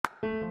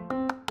Hi,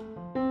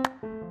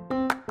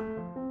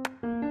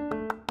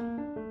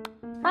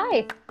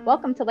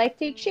 welcome to Life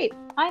Takes Shape.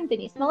 I'm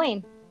Denise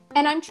Mullane.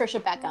 And I'm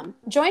Trisha Beckham.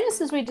 Join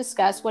us as we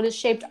discuss what has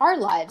shaped our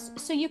lives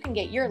so you can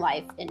get your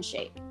life in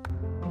shape.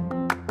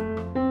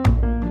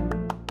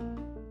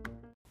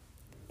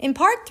 In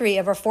part 3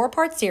 of our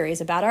 4-part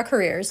series about our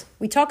careers,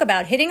 we talk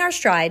about hitting our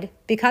stride,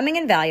 becoming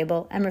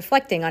invaluable, and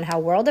reflecting on how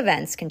world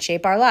events can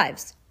shape our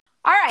lives.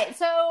 All right,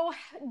 so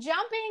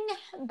jumping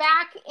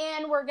back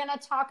in, we're going to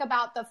talk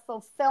about the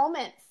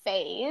fulfillment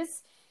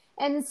phase.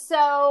 And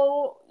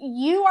so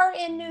you are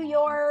in New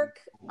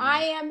York,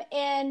 I am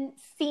in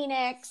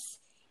Phoenix,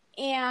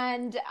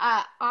 and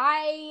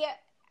I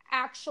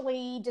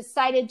actually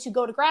decided to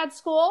go to grad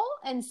school.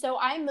 And so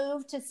I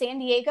moved to San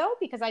Diego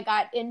because I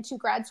got into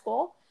grad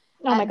school.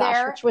 Oh my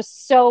gosh, which was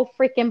so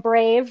freaking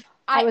brave.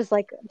 I was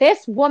like,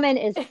 this woman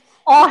is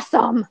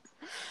awesome.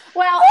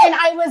 Well, and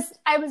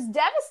I was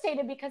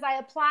devastated because I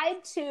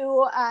applied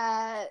to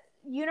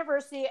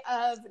University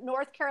of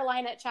North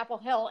Carolina at Chapel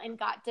Hill and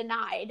got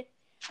denied.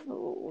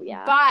 Oh,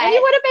 yeah. But and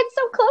you would have been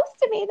so close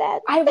to me then.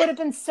 I would have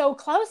been so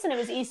close, and it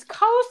was East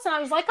Coast, and I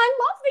was like, I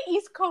love the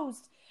East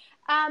Coast.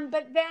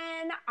 But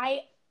then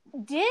I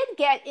did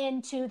get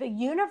into the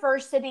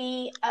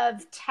University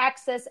of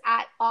Texas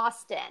at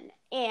Austin.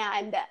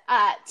 And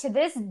to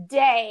this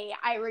day,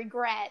 I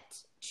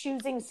regret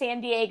choosing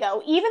San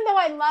Diego. Even though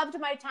I loved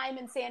my time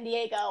in San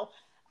Diego,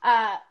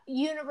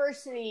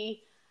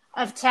 University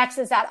of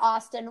Texas at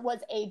Austin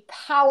was a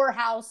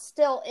powerhouse,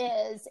 still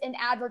is, in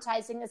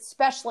advertising,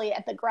 especially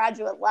at the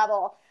graduate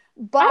level.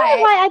 But I don't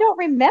know why I don't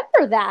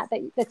remember that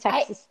the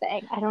Texas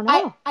thing. I don't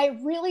know. I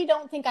really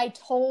don't think I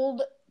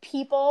told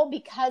people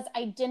because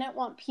I didn't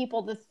want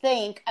people to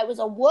think I was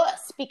a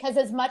wuss, because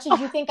as much as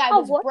you think I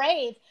was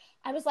brave,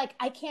 I was like,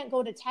 I can't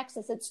go to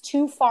Texas. It's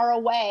too far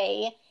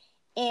away.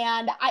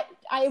 And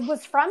I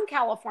was from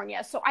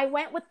California, so I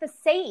went with the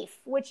safe,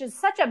 which is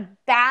such a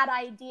bad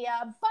idea,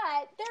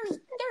 but there's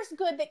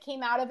good that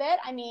came out of it.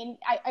 I mean,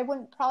 I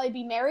wouldn't probably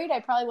be married. I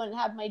probably wouldn't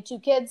have my 2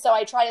 kids. So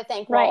I try to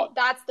think, well,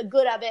 that's the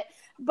good of it.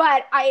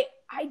 But I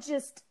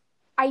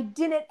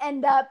didn't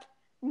end up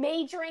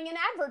majoring in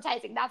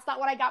advertising. That's not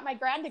what I got my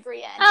grad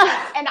degree in.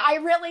 And I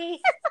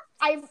really,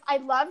 I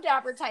loved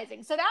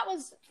advertising. So that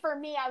was, for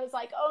me, I was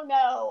like, oh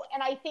no.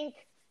 And I think,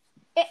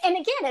 and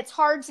again, it's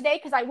hard today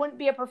because I wouldn't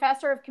be a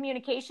professor of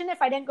communication if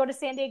I didn't go to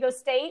San Diego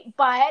State,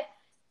 but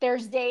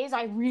there's days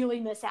I really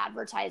miss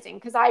advertising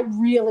because I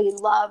really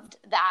loved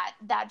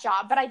that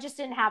job, but I just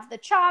didn't have the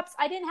chops.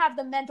 I didn't have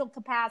the mental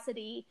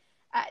capacity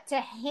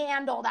to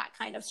handle that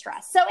kind of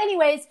stress. So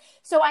anyways,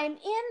 so I'm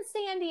in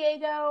San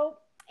Diego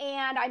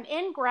and I'm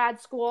in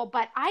grad school,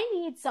 but I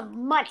need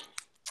some money.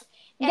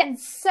 And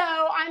so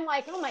I'm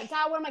like, oh my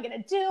God, what am I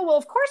going to do? Well,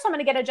 of course I'm going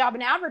to get a job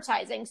in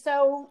advertising.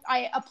 So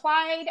I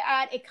applied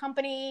at a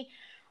company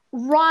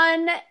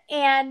run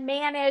and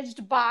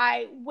managed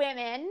by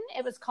women.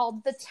 It was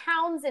called the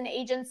Townsend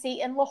Agency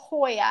in La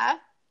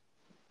Jolla.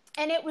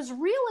 And it was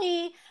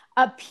really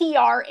a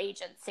PR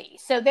agency.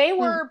 So they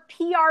were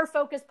PR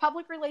focused,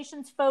 public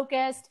relations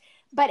focused,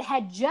 but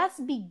had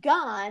just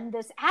begun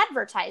this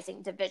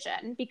advertising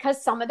division because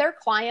some of their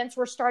clients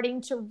were starting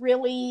to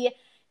really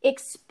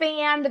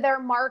expand their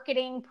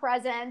marketing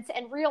presence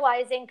and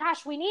realizing,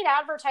 gosh, we need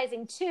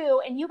advertising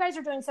too. And you guys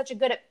are doing such a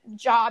good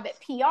job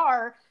at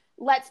PR.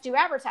 Let's do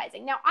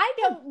advertising. Now, I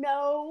don't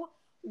know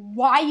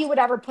why you would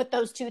ever put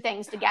those two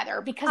things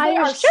together because they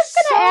are just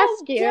so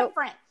ask you,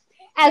 different.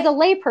 As a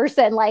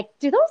layperson, like,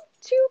 do those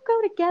two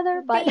go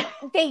together? But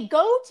they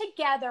go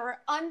together.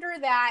 Under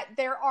that,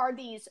 there are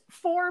these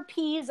 4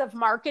 P's of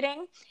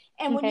marketing.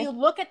 And when you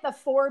look at the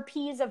 4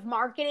 P's of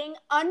marketing,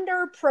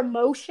 under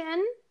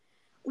promotion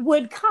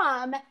would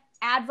come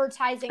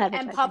advertising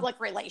and public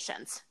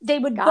relations. They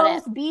would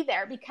both be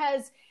there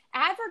because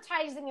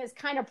advertising is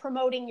kind of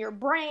promoting your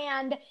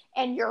brand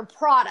and your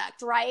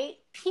product, right?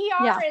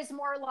 PR is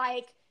more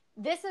like,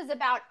 this is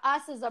about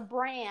us as a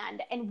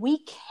brand and we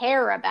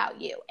care about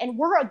you and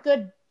we're a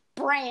good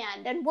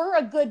brand and we're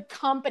a good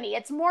company.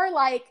 It's more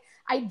like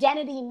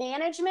identity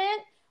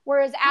management,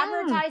 whereas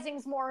advertising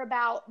is more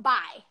about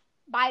buy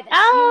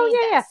this.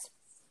 This.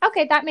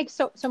 Okay, that makes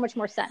so much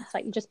more sense.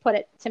 Like, you just put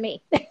it to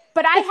me.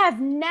 But I have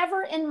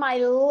never in my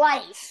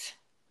life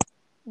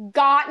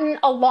gotten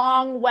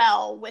along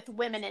well with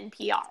women in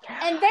PR.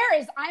 And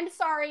I'm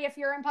sorry if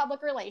you're in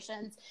public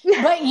relations,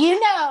 but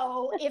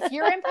if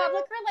you're in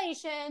public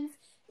relations,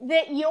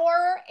 that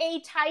you're a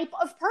type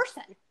of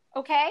person,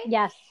 okay?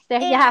 Yes,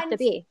 you have to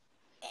be.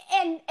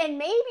 And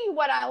maybe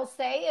what I'll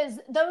say is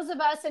those of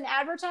us in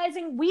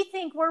advertising, we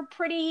think we're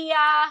pretty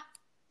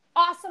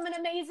awesome and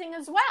amazing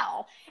as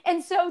well.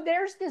 And so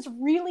there's this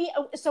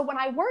so when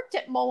I worked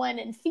at Mullen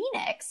in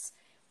Phoenix,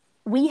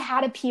 we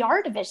had a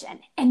PR division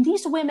and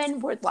these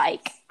women were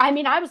like,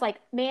 I was like,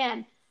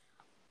 man,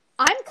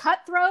 I'm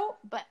cutthroat,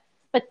 but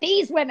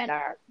these women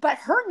are, but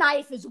her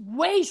knife is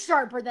way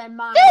sharper than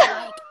mine.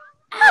 Like,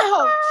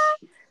 ouch.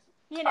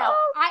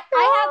 I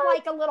had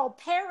like a little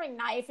paring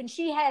knife and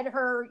she had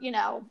her,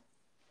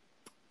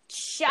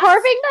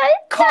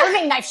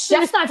 carving knife,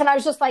 chef's knife. And I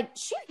was just like,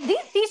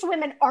 these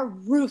women are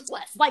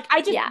ruthless. Like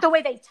the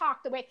way they talk,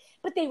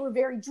 but they were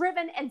very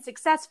driven and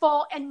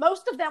successful. And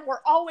most of them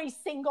were always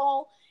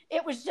single.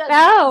 It was just,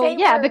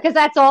 because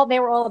that's all, they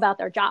were all about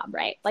their job,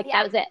 right? Like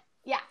that was it.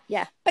 Yeah.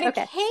 Yeah. But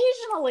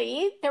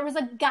occasionally there was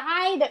a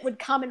guy that would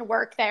come and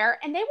work there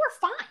and they were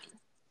fine.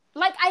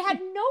 Like I had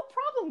no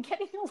problem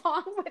getting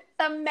along with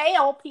the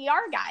male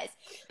PR guys.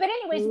 But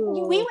anyways,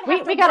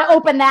 we got to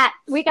open that.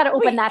 We got to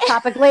open that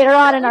topic later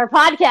on in our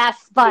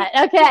podcast, but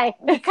okay.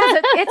 Because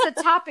it's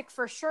a topic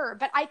for sure.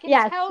 But I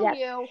can tell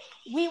you,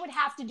 we would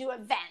have to do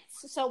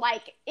events. So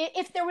like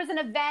if there was an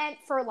event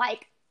for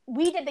like,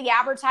 we did the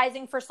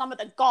advertising for some of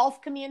the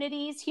golf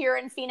communities here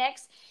in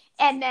Phoenix.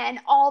 And then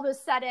all of a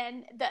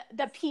sudden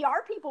the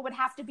PR people would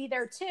have to be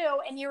there too.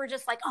 And you were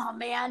just like, oh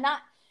man,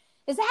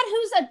 is that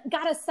who's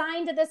got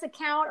assigned to this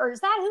account? Or is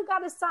that who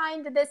got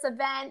assigned to this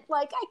event?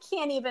 Like, I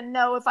can't even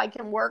know if I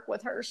can work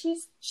with her.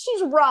 She's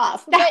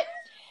rough, but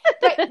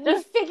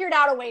we figured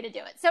out a way to do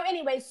it. So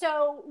anyway,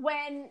 so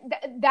when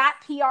that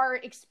PR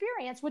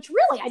experience, which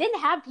really I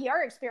didn't have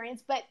PR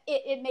experience, but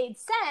it made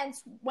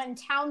sense when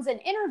Townsend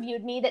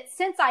interviewed me that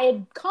since I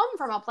had come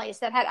from a place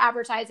that had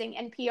advertising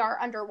and PR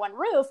under one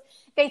roof,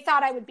 they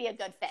thought I would be a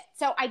good fit.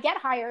 So I get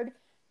hired.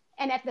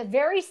 And at the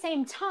very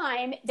same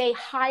time, they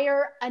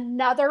hire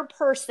another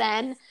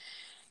person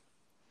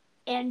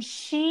and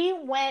she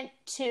went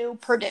to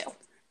Purdue.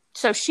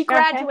 So she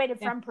graduated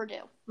from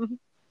Purdue. Mm-hmm.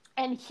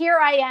 And here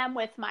I am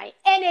with my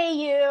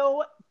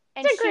NAU,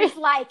 and she's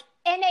like,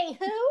 NA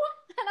who?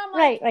 And I'm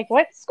like, like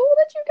what school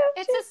did you go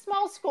to? It's a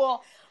small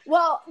school.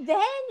 Well,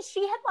 then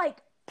she had like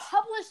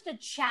published a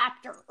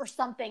chapter or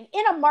something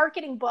in a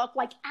marketing book,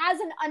 like as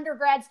an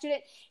undergrad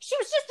student. She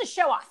was just a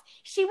show off.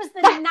 She was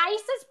the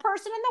nicest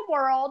person in the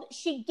world.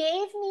 She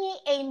gave me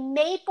a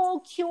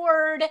maple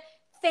cured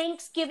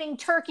Thanksgiving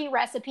turkey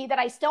recipe that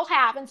I still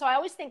have. And so I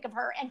always think of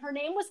her, and her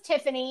name was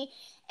Tiffany.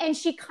 And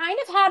she kind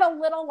of had a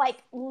little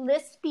like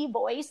lispy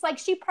voice. Like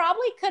she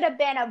probably could have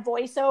been a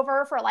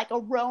voiceover for like a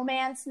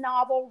romance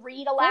novel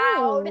read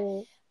aloud.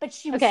 Ooh. But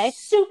she was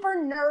super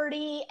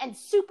nerdy and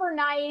super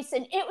nice.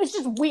 And it was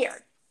just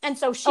weird. And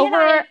so she and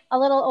I, a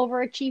little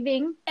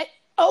overachieving.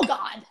 Oh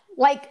God,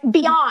 like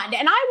beyond.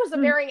 And I was a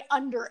very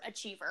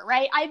underachiever,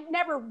 right? I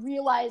never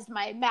realized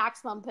my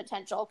maximum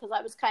potential because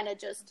I was kind of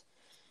just,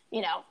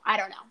 I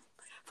don't know,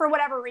 for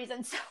whatever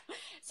reason.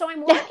 So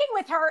I'm working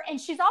with her,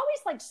 and she's always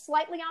like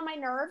slightly on my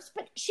nerves,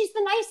 but she's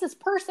the nicest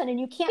person, and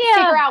you can't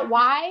figure out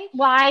why.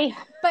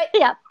 But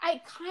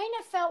I kind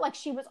of felt like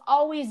she was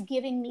always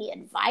giving me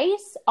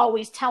advice,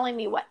 always telling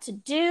me what to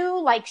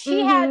do. Like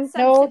she had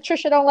some... No,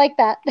 Trisha don't like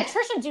that.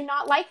 Trisha do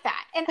not like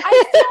that. And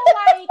I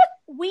feel like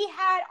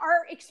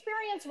our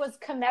experience was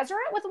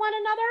commensurate with one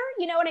another.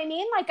 You know what I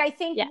mean? Like I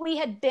think we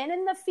had been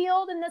in the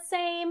field in the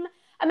same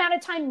amount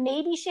of time.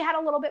 Maybe she had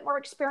a little bit more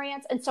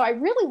experience. And so I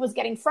really was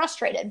getting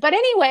frustrated. But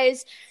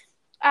anyways,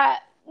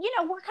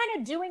 we're kind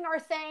of doing our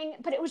thing,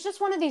 but it was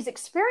just one of these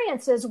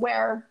experiences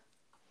where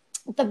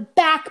the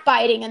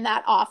backbiting in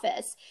that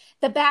office,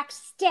 the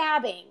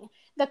backstabbing,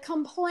 the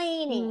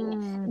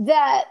complaining,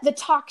 the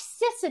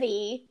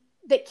toxicity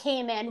that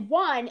came in,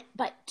 one,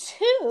 but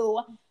two,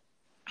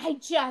 I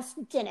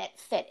just didn't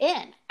fit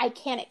in. I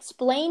can't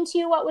explain to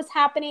you what was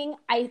happening.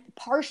 I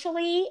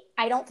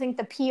don't think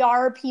the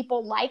PR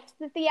people liked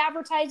that the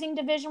advertising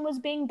division was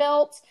being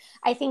built.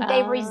 I think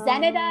they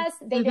resented us.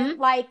 They didn't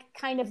like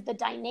kind of the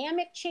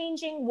dynamic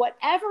changing,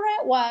 whatever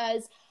it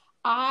was.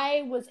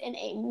 I was in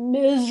a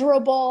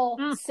miserable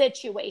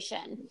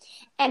situation.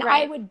 And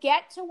I would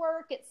get to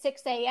work at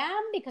 6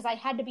 a.m. because I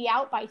had to be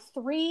out by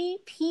 3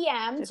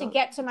 p.m. to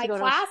get to my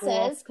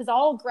classes, because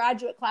all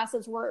graduate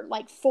classes were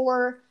like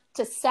 4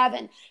 to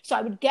 7. So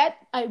I would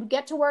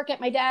get to work at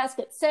my desk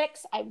at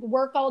 6. I would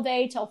work all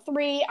day till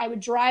 3. I would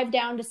drive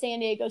down to San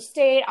Diego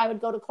State. I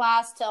would go to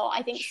class till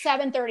I think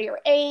 7:30 or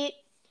 8.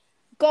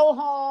 Go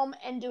home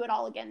and do it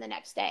all again the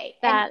next day.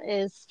 That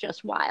is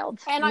just wild.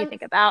 And you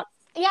think about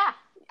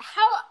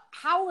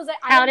how was it?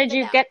 How did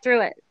you get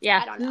through it?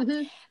 Yeah, I don't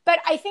know. But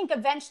I think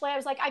eventually I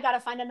was like, I got to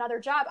find another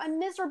job. I'm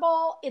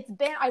miserable.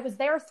 I was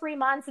there 3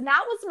 months, and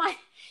that was my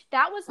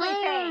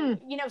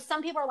thing.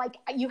 Some people are like,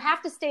 you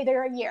have to stay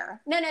there a year.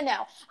 No.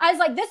 I was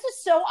like, this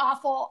is so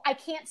awful. I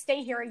can't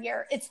stay here a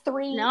year. It's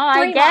 3 No,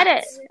 I get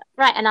months. It.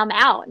 Right. And I'm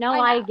out. No,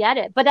 I get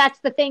it. But that's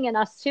the thing in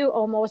us too,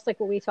 almost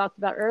like what we talked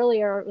about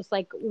earlier. It was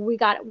like, we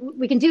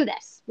can do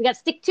this. We got to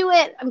stick to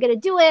it. I'm going to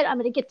do it. I'm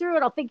going to get through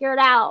it. I'll figure it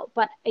out.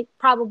 But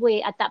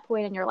probably at that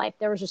point in your life,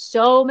 there was just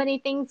so many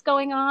things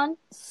going on.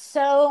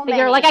 So many.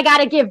 You're like, I got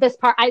to give this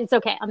part. It's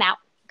okay. I'm out.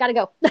 Got to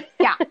go.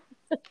 Yeah.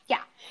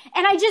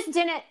 And I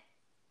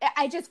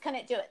just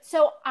couldn't do it.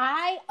 So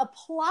I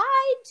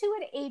applied to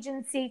an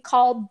agency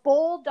called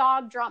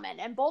Bulldog Drummond.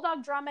 And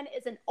Bulldog Drummond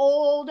is an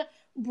old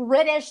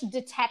British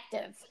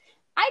detective.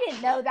 I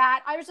didn't know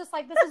that. I was just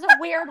like, this is a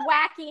weird,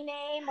 wacky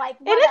name. Like,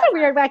 whatever. It is a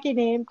weird, wacky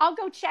name. I'll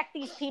go check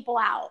these people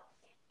out.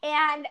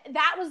 And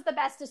that was the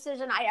best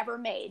decision I ever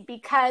made,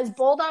 because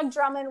Bulldog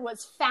Drummond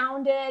was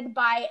founded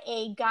by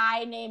a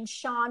guy named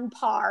Sean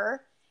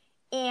Parr.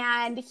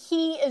 And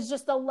he is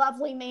just a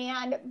lovely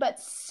man, but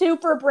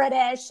super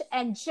British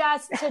and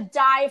just to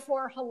die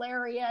for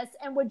hilarious,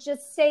 and would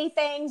just say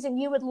things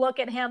and you would look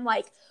at him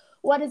like,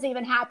 what is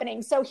even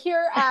happening? So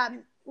here,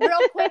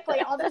 real quickly,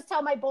 I'll just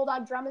tell my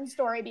Bulldog Drummond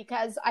story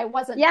because I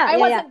wasn't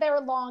there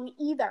long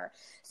either.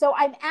 So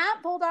I'm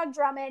at Bulldog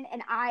Drummond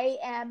and I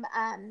am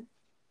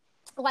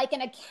like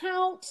an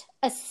account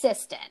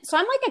assistant. So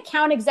I'm like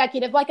account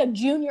executive, like a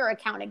junior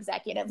account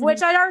executive,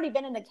 which I'd already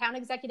been an account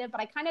executive, but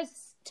I kind of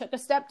took a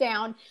step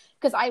down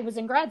because I was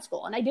in grad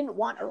school and I didn't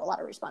want a lot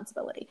of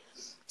responsibility.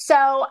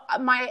 So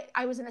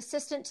I was an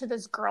assistant to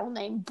this girl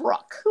named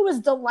Brooke, who was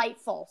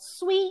delightful,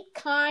 sweet,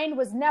 kind,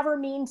 was never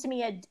mean to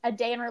me a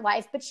day in her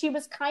life, but she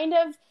was kind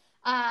of,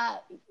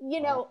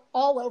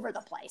 all over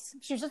the place.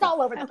 She was just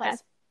all over the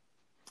place.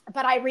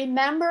 But I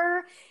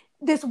remember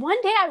this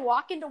one day I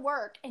walk into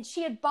work and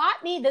she had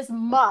bought me this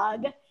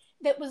mug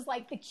that was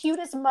like the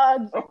cutest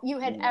mug you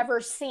had ever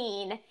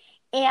seen.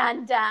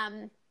 And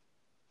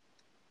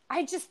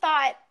I just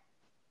thought,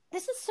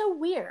 this is so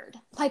weird.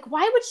 Like,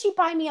 why would she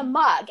buy me a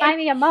mug? Buy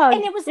me a mug.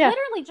 And it was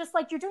literally just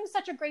like, you're doing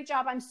such a great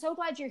job. I'm so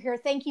glad you're here.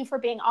 Thank you for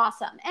being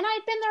awesome. And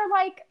I'd been there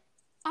like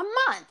a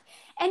month.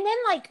 And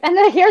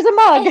then here's a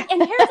mug.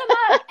 And here's a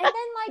mug. And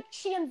then like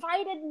she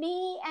invited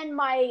me and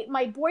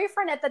my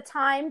boyfriend at the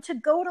time to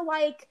go to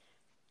like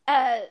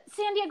a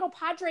San Diego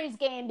Padres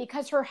game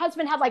because her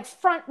husband had like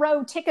front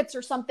row tickets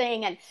or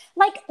something. And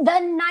like the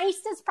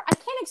nicest, I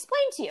can't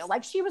explain to you.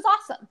 Like she was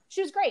awesome.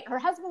 She was great. Her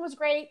husband was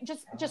great.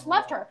 Just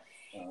loved her.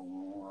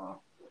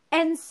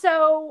 And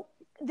so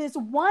this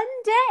one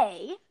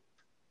day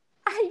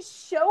I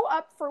show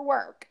up for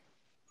work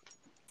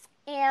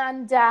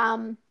and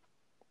I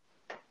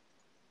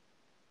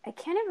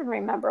can't even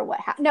remember what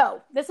happened.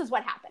 No, this is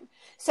what happened.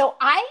 So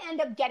I end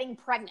up getting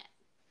pregnant.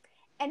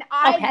 And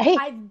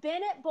I've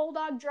been at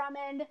Bulldog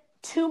Drummond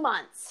 2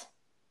 months.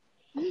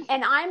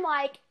 And I'm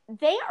like,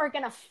 they are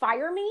going to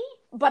fire me,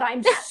 but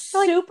I'm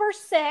super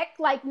sick,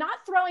 like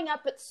not throwing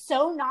up, but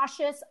so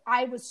nauseous.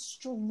 I was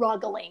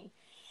struggling.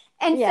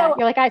 And so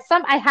you're like, I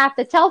have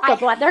to tell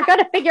someone. They're going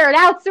to figure it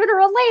out sooner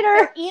or later.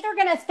 They're either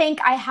going to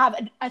think I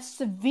have a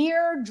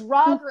severe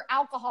drug or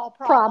alcohol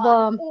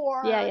problem.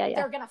 Or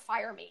they're going to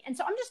fire me. And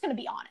so I'm just going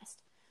to be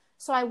honest.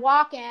 So I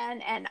walk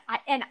in and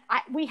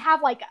we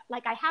have like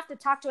I have to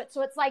talk to it.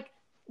 So it's like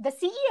the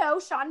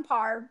CEO, Sean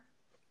Parr,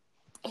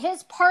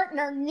 his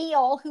partner,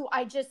 Neil, who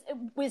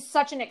was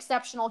such an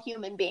exceptional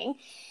human being.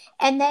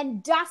 And then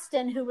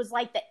Dustin, who was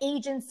like the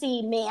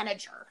agency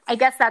manager. I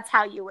guess that's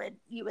how you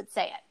would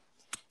say it.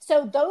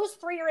 So those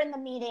three are in the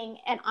meeting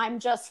and I'm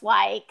just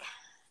like,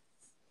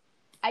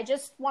 I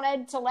just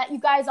wanted to let you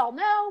guys all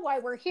know why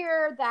we're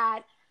here,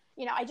 that,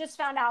 I just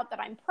found out that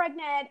I'm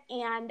pregnant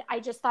and I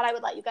just thought I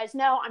would let you guys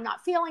know I'm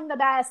not feeling the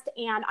best.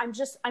 And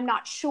I'm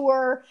not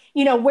sure,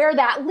 where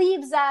that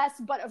leaves us.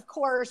 But of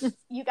course,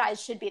 you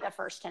guys should be the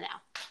first to know.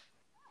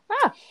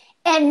 Ah.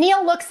 And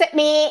Neil looks at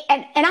me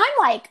and I'm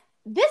like,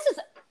 this is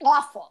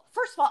awful.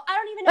 First of all, I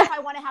don't even know if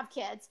I want to have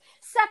kids.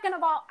 Second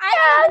of all,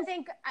 I don't even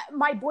think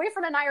my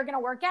boyfriend and I are going to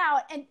work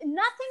out. And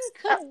nothing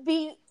could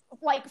be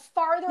like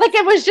farther. Like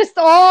it was just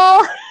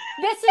all.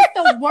 This is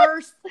the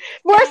worst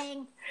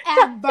thing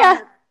ever.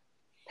 Yeah.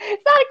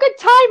 It's not a good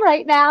time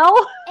right now.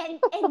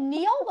 And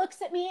Neil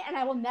looks at me and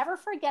I will never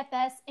forget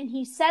this. And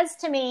he says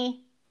to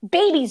me,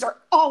 babies are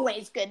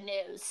always good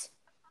news.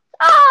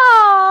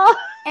 Oh!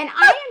 And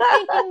I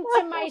am thinking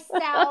to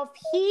myself,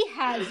 he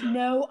has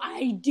no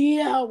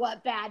idea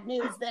what bad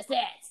news this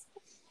is.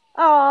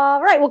 Oh,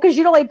 right. Well, because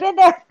you'd only been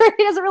there.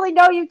 He doesn't really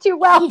know you too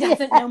well. He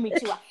doesn't know me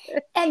too well.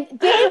 And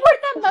they were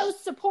the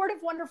most supportive,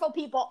 wonderful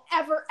people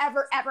ever,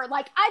 ever, ever.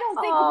 Like, I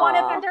don't think one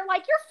of them, they're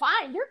like, you're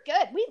fine. You're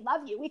good. We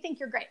love you. We think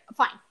you're great.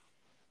 Fine.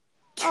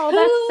 Oh,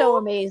 that's so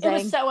amazing. It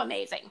was so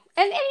amazing.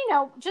 And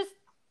just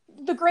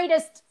the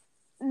greatest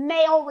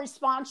male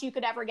response you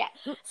could ever get.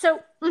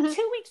 So 2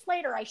 weeks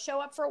later, I show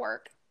up for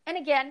work. And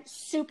again,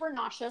 super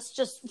nauseous,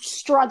 just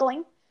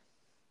struggling.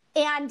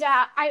 And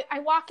I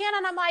walk in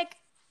and I'm like,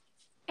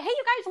 hey,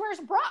 you guys, where's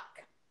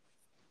Brooke?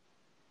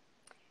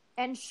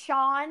 And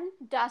Sean,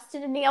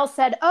 Dustin, and Neil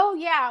said, oh,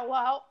 yeah,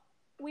 well,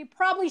 we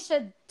probably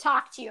should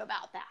talk to you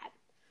about that.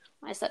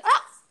 I said,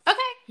 oh,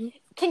 okay.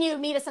 Can you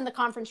meet us in the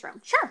conference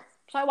room? Sure.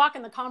 So I walk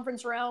in the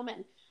conference room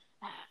and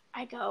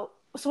I go,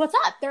 so what's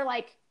up? They're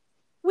like,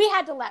 we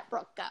had to let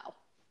Brooke go.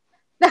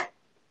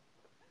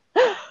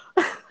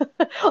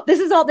 This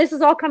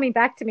is all coming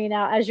back to me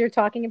now as you're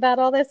talking about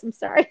all this. I'm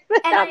sorry.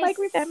 And I'm like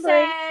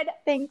remembering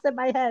things in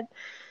my head.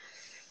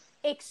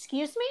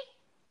 Excuse me?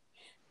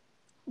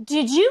 Do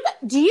you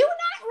not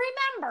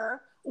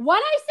remember what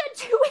I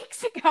said 2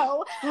 weeks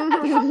ago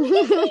about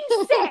me being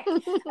sick,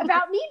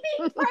 about me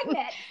being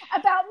pregnant,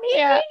 about me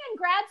being in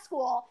grad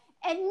school?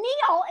 And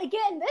Neil,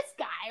 again, this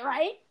guy,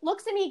 right,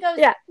 looks at me and goes,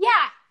 yeah,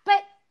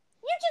 but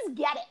you just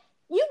get it.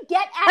 You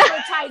get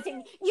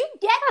advertising. You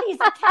get these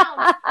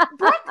accounts.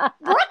 Brooke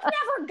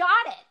never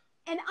got it.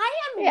 And I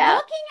am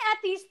looking at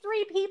these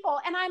three people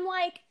and I'm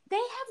like, they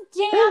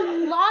have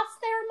damn lost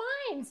their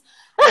minds.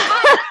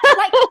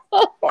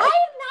 I'm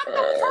not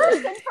the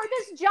person for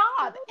this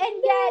job.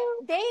 And yet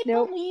they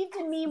believed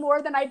in me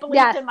more than I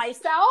believed in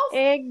myself.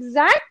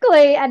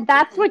 Exactly. And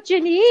that's what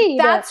you need.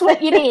 That's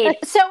what you need.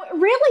 So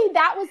really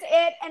that was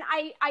it. And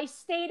I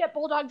stayed at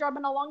Bulldog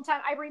Drummond a long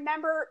time. I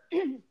remember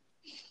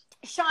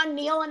Sean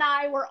Neal and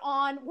I were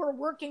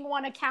working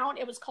one account.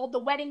 It was called the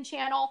Wedding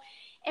Channel.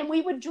 And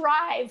we would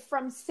drive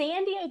from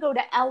San Diego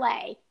to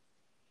LA.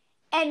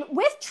 And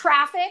with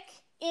traffic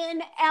in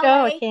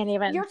LA, I can't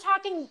even. You're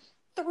talking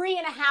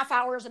 3.5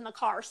 hours in the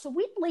car. So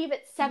we'd leave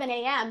at 7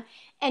 a.m.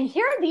 And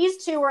here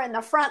these two are in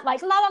the front,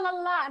 like, la, la, la,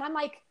 la. And I'm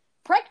like,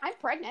 I'm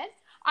pregnant.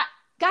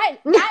 Guys,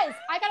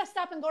 I got to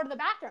stop and go to the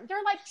bathroom.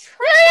 They're like,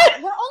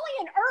 Trisha, we're only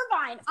in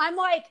Irvine. I'm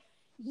like,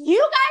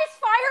 you guys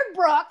fired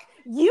Brooke.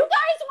 You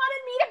guys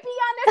wanted me to be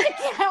on this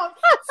account.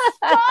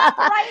 Stop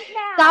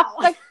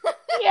right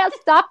now.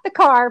 Stop the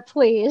car,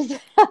 please.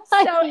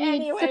 So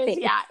anyways,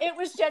 it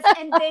was just,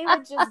 and they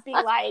would just be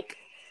like,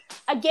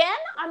 again,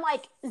 I'm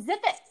like, zip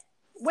it.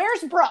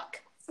 Where's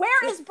Brooke?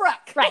 Where is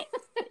Brooke? Right.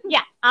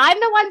 Yeah. I'm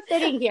the one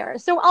sitting here.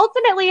 So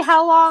ultimately,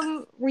 how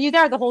long were you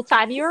there? The whole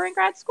time you were in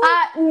grad school?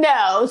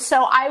 No.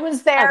 So I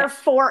was there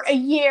for a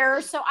year.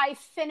 So I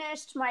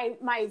finished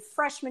my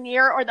freshman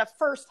year, or the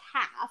first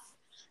half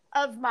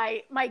of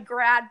my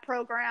grad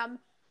program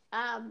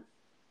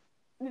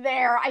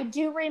there. I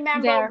do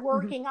remember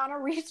working on a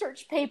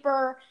research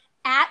paper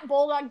at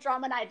Bulldog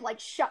Drummond. I'd like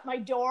shut my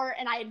door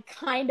and I had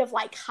kind of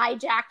like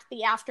hijacked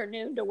the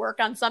afternoon to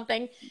work on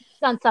something.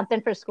 Done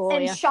something for school.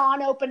 And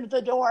Sean opened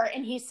the door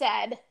and he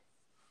said,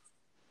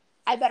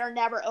 I better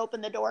never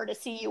open the door to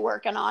see you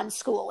working on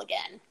school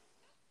again.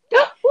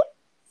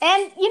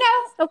 And,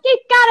 okay,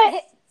 got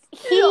it.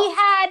 He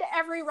had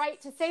every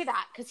right to say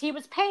that because he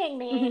was paying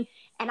me.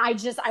 And I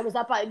was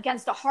up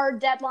against a hard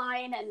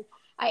deadline and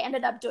I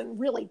ended up doing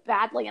really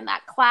badly in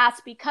that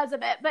class because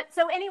of it. But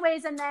so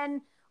anyways, and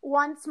then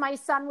once my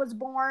son was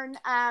born,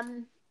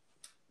 I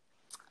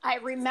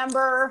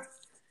remember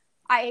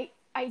my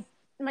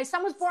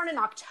son was born in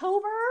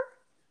October,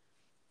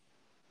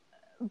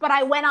 but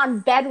I went on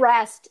bed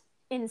rest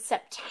in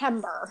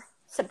September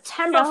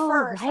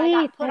 1st. I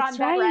got put on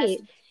bed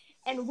rest.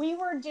 And we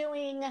were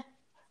doing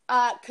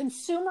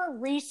consumer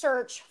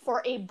research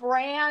for a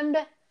brand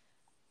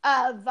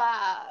of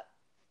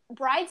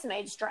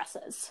bridesmaids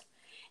dresses.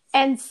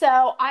 And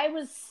so I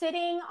was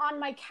sitting on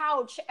my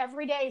couch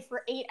every day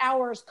for 8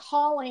 hours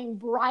calling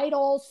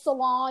bridal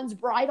salons,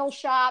 bridal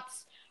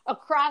shops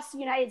across the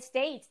United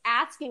States,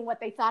 asking what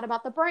they thought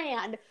about the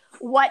brand.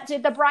 What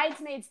did the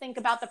bridesmaids think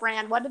about the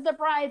brand? What did the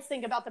brides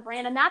think about the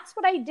brand? And that's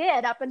what I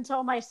did up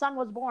until my son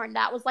was born.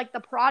 That was like the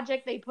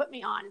project they put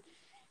me on.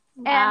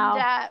 Wow.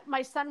 And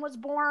my son was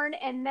born,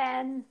 and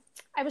then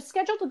I was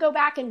scheduled to go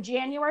back in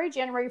January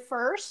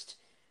 1st.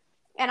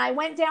 And I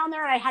went down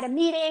there and I had a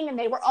meeting and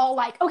they were all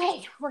like,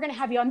 okay, we're going to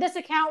have you on this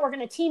account. We're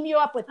going to team you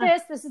up with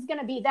this. This is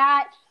going to be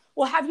that.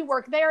 We'll have you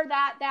work there,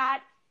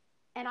 that.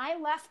 And I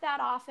left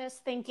that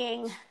office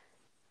thinking,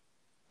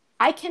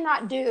 I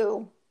cannot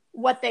do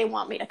what they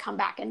want me to come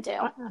back and do.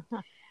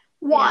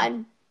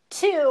 One.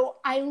 Two,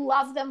 I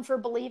love them for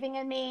believing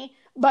in me.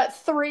 But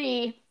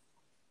three,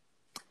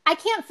 I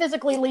can't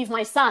physically leave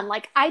my son.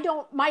 Like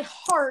my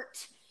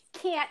heart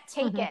can't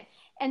take it.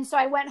 And so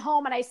I went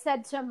home and I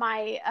said to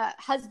my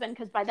husband,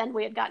 because by then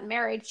we had gotten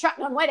married,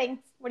 shotgun wedding,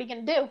 what are you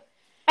going to do?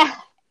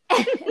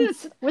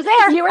 Was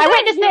there. You were I there.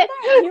 witnessed it.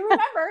 You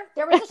remember.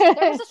 There was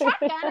a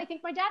shotgun. I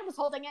think my dad was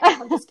holding it.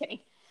 I'm just kidding.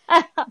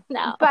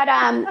 No. But,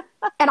 and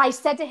I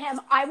said to him,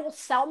 I will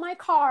sell my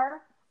car.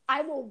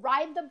 I will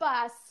ride the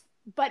bus,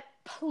 but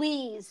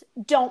please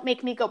don't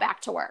make me go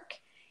back to work.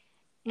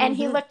 And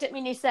he looked at me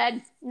and he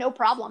said, no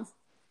problem.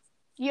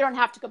 You don't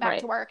have to go back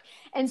to work.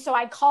 And so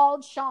I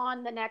called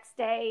Sean the next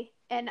day.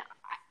 And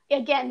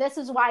again, this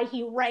is why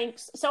he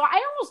ranks. So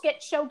I almost get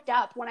choked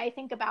up when I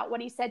think about what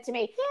he said to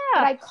me.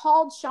 But I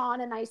called Sean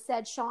and I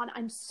said, Sean,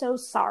 I'm so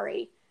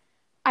sorry.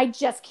 I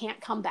just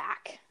can't come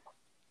back.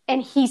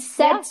 And he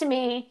said to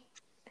me,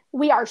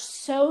 we are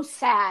so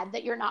sad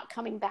that you're not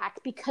coming back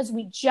because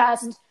we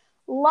just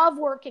love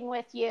working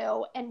with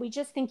you. And we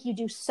just think you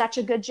do such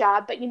a good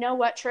job. But you know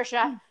what,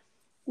 Trisha?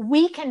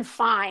 We can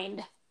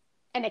find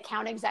an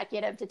account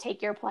executive to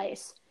take your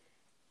place.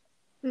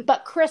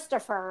 But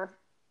Christopher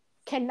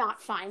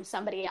cannot find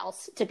somebody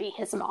else to be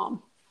his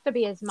mom.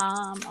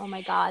 Oh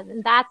my God.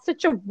 And that's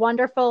such a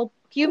wonderful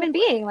human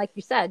being, like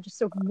you said,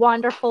 just a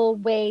wonderful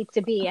way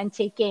to be, and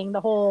taking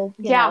the whole,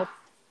 you know,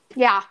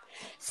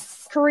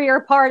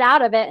 career part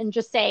out of it and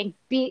just saying,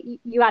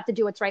 you have to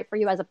do what's right for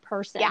you as a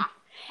person. Yeah.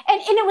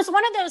 And it was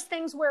one of those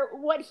things where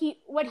what he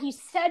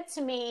said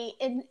to me,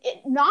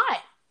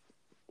 not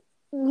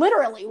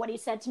literally what he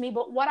said to me,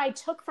 but what I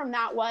took from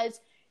that was,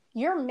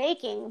 you're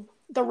making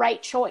the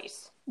right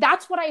choice.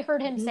 That's what I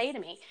heard him say to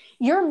me.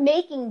 You're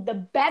making the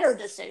better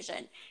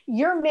decision.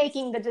 You're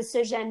making the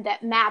decision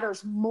that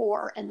matters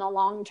more in the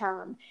long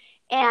term.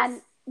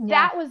 And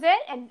that was it.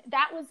 And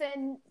that was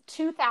in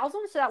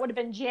 2000. So that would have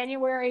been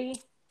January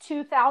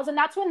 2000.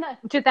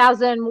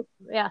 2000.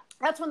 Yeah.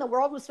 That's when the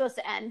world was supposed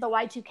to end. The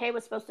Y2K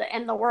was supposed to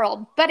end the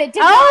world, but it did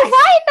not.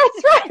 Right,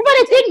 that's right, but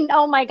it didn't.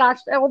 Oh my gosh,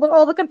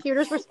 all the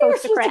computers were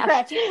supposed to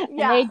crash. Yeah. And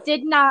they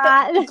did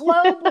not. The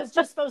globe was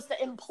just supposed to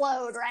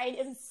implode, right?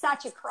 It was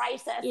such a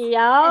crisis.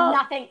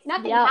 Yeah. And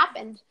nothing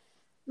happened.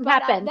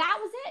 But, that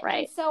was it.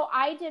 Right. And so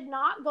I did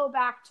not go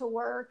back to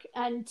work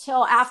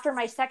until after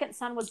my second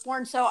son was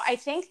born. So I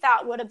think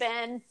that would have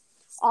been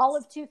all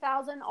of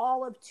 2000,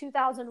 all of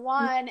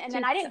 2001. And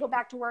then I didn't go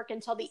back to work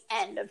until the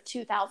end of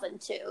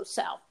 2002.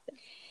 So.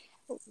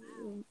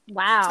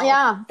 Wow.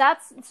 Yeah.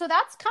 That's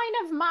kind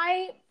of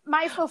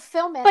my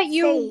fulfillment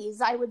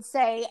phase, I would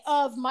say,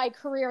 of my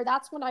career.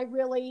 That's when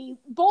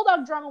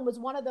Bulldog Drummond was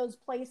one of those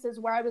places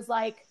where I was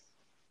like,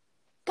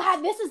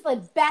 God, this is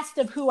the best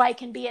of who I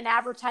can be in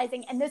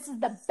advertising. And this is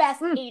the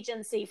best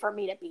agency for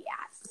me to be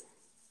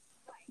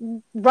at.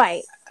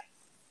 Right.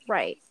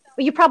 Right.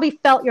 Well, you probably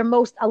felt your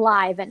most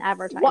alive in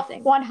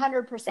advertising.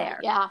 100%.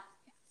 Yeah,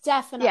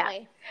 definitely.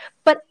 Yeah.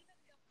 But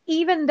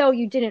even though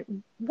you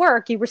didn't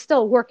work, you were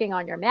still working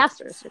on your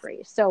master's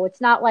degree. So it's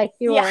not like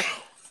you were,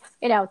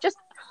 just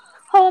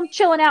home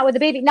chilling out with the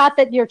baby. Not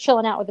that you're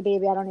chilling out with the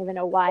baby. I don't even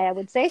know why I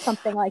would say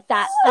something like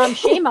that.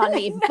 Shame on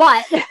me.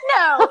 But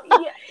no,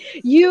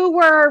 you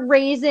were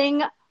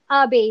raising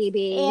a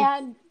baby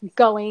and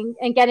going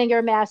and getting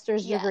your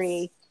master's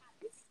degree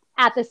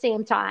at the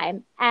same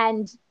time,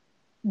 and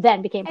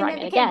then became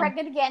pregnant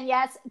again.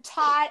 Yes,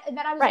 taught, and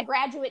then I was a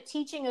graduate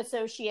teaching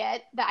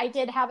associate. That I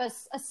did have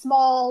a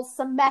small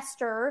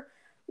semester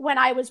when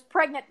I was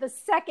pregnant the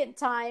second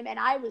time, and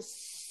I was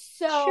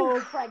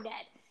so pregnant.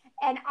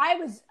 And I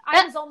was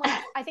only,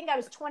 I think I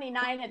was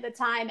 29 at the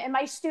time. And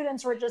my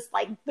students were just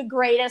like the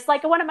greatest.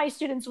 Like one of my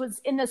students was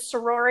in the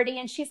sorority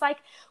and she's like,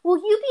 will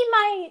you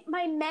be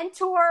my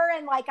mentor?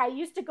 And like, I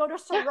used to go to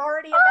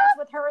sorority events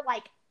with her,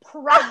 like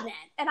pregnant.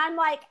 And I'm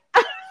like,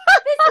 this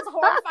is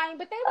horrifying,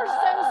 but they were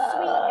so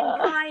sweet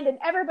and kind. And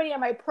everybody in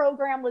my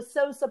program was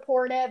so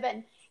supportive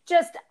and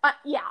just,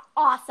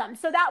 awesome.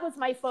 So that was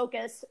my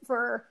focus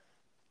for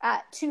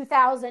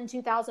 2000,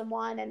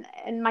 2001.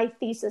 And my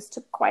thesis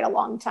took quite a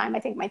long time. I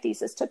think my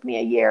thesis took me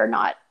a year,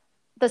 not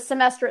the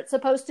semester it's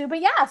supposed to. But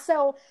yeah,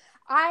 so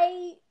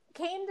I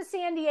came to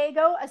San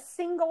Diego, a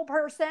single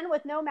person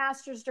with no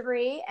master's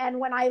degree. And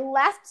when I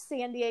left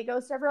San Diego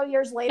several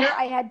years later,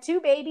 I had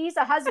 2 babies,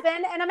 a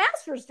husband, and a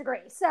master's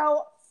degree.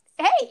 So,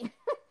 hey.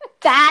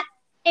 That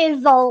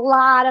is a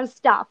lot of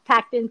stuff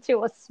packed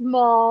into a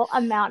small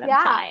amount of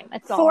time.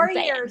 That's all 4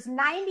 years,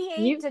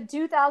 98 to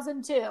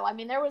 2002. I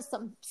mean, there was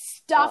some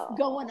stuff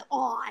going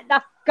on.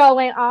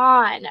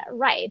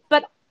 Right.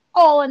 But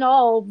all in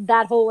all,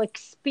 that whole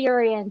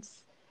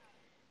experience,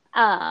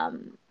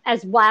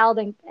 as wild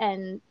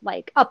and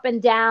like up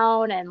and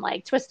down and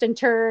like twist and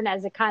turn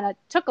as it kind of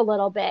took a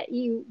little bit,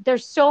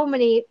 there's so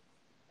many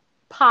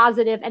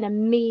positive and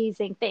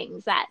amazing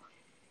things that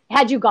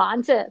had you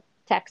gone to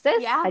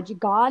Texas, had you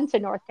gone to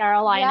North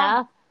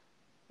Carolina,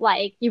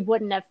 like you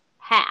wouldn't have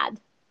had.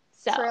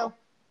 So, true.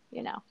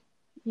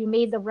 You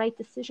made the right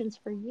decisions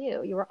for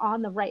you. You were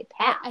on the right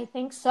path. I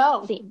think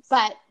so.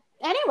 But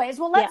anyways,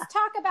 well, let's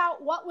talk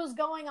about what was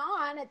going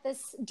on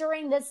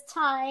during this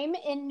time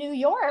in New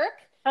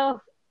York.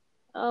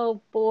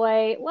 Oh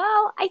boy.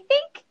 Well, I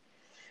think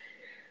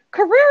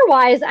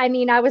career-wise, I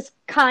mean, I was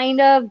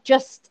kind of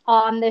just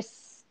on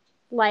this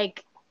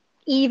like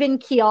even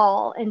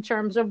keel in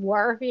terms of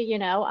work,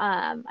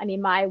 I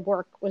mean, my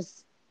work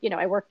was,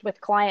 I worked with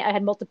I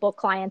had multiple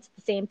clients at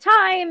the same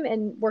time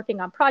and working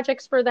on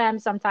projects for them,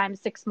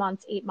 sometimes 6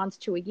 months, 8 months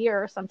to a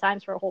year,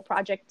 sometimes for a whole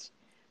project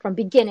from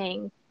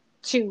beginning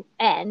to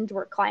end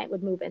where a client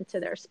would move into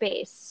their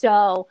space.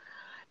 So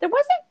there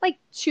wasn't like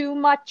too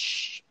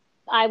much,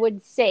 I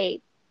would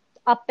say,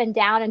 up and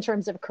down in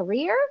terms of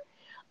career.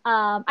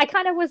 I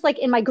kind of was like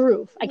in my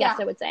groove, I guess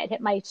I would say. I'd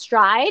hit my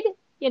stride,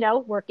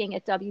 working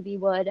at WB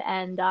Wood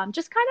and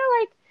just kind of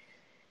like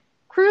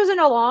cruising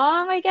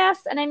along, I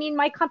guess. And I mean,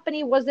 my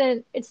company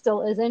it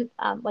still isn't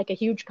like a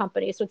huge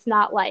company. So it's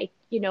not like,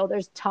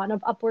 there's a ton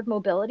of upward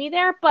mobility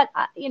there. But,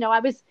 I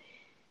was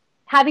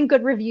having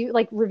good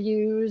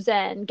reviews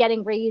and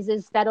getting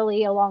raises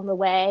steadily along the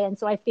way. And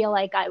so I feel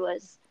like I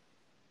was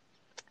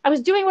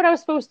doing what I was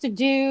supposed to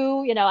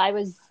do. I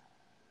was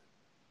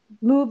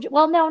moved.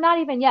 Well, no, not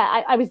even yet.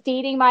 I was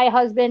dating my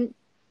husband,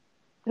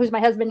 who's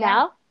my husband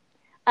now.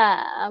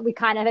 We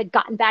kind of had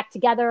gotten back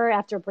together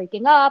after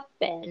breaking up.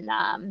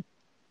 And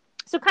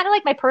so kind of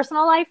like my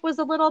personal life was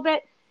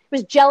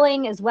was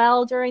gelling as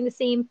well during the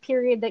same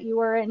period that you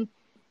were in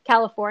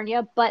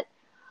California. But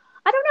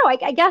I don't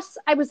know. I guess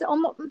I was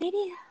almost, maybe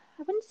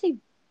I wouldn't say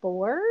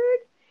bored,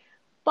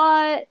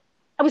 but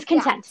I was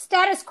content.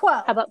 Status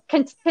quo. How about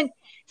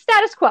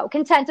status quo?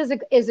 Content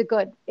is a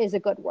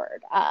good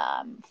word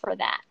for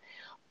that.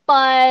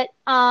 But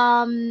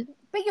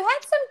you had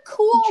some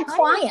cool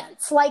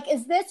clients. Like,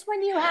 is this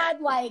when you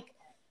had like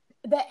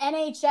the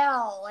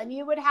NHL and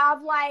you would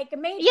have like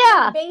Major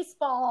League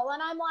Baseball?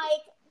 And I'm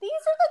like, these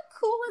are the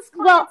coolest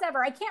clients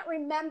ever. I can't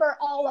remember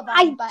all of them.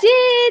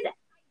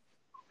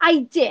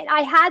 I did.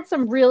 I had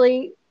some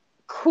really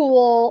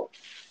cool,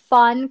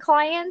 fun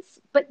clients.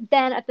 But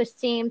then at the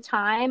same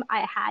time,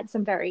 I had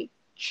some very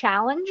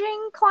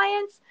challenging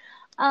clients.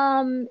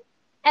 Um,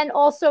 and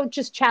also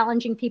just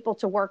challenging people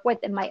to work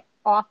with in my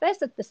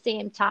office at the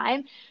same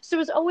time. So it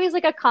was always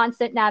like a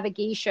constant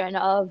navigation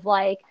of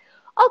like,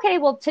 okay,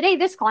 well, today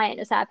this client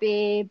is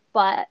happy,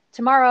 but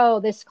tomorrow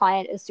this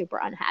client is super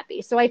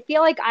unhappy. So I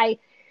feel like I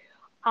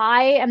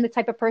am the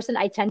type of person,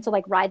 I tend to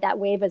like ride that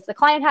wave as the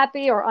client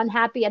happy or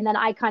unhappy. And then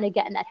I kind of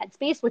get in that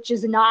headspace, which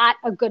is not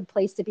a good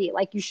place to be.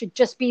 Like you should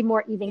just be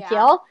more even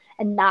keel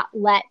and not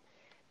let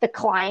the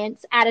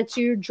client's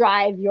attitude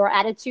drive your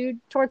attitude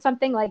towards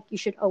something. Like you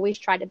should always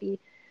try to be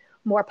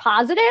more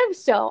positive.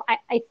 So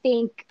I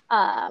think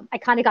I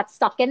kind of got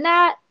stuck in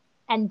that.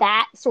 And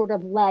that sort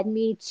of led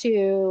me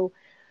to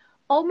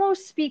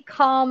almost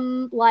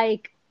become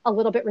like a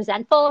little bit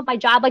resentful of my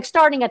job, like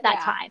starting at that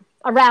time,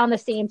 around the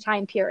same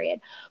time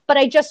period. But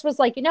I just was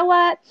like, you know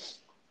what?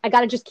 I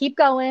got to just keep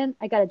going.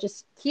 I got to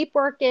just keep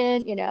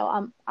working. You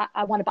know,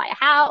 I want to buy a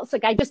house.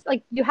 Like, I just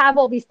like, you have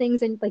all these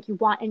things and like you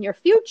want in your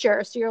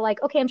future. So you're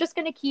like, okay, I'm just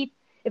going to keep,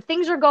 if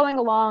things are going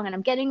along and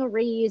I'm getting a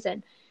raise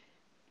and,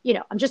 you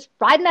know, I'm just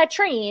riding that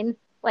train,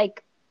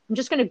 like, I'm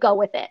just going to go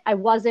with it. I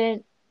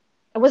wasn't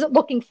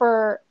looking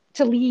to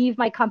leave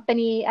my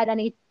company at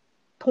any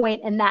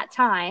point in that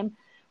time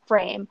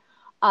frame.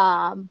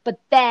 But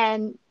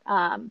then,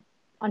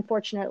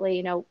 unfortunately,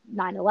 you know,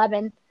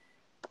 9/11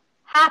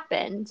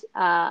 happened.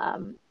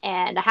 And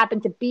I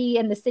happened to be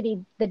in the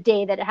city the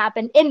day that it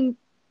happened in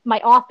my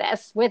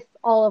office with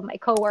all of my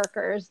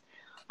coworkers,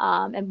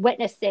 and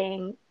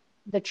witnessing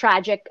the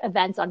tragic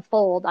events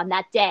unfold on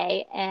that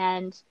day.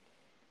 And,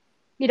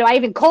 you know, I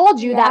even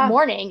called you that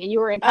morning and you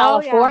were in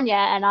California,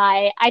 and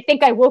I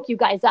think I woke you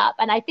guys up,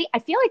 and I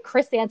feel like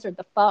Chris answered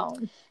the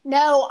phone.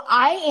 No,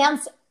 I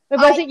answered.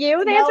 Was it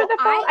you that answered the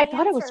phone? I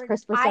thought it was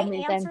Chris for some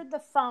reason. I answered the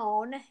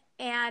phone,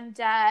 and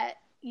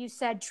you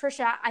said,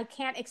 Trisha, I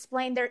can't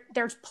explain.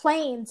 There's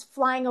planes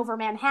flying over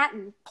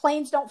Manhattan.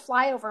 Planes don't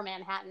fly over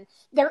Manhattan.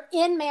 They're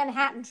in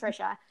Manhattan,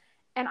 Trisha.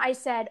 And I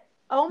said,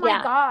 oh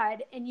my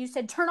God. And you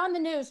said, turn on the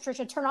news,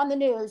 Trisha, turn on the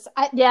news.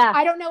 I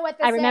don't know what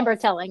this is. I remember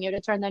telling you to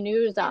turn the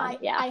news on.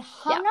 I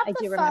hung up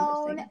the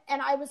phone,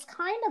 and I was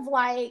kind of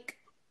like,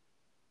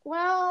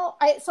 well,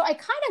 so I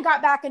kind of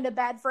got back into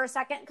bed for a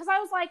second because I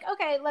was like,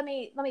 okay, let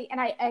me,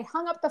 and I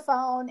hung up the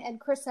phone, and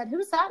Chris said,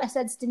 who's that? I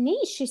said, it's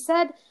Denise. She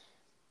said,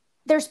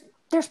 there's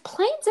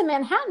planes in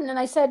Manhattan. And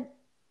I said,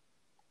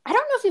 I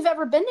don't know if you've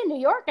ever been to New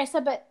York. I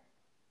said, but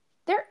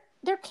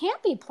there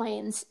can't be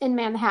planes in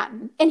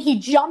Manhattan. And he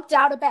jumped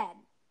out of bed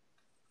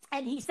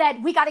and he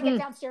said, we got to get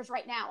downstairs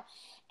right now.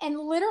 And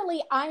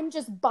literally, I'm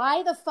just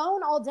by the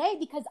phone all day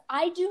because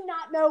I do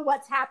not know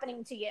what's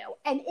happening to you.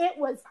 And it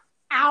was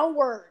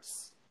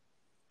hours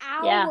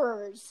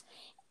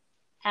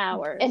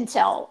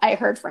until I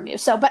heard from you.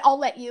 So, but I'll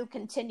let you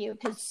continue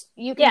because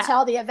you can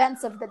tell the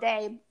events of the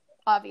day.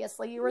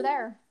 Obviously, you were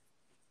there.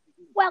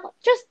 Well,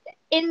 just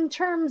in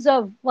terms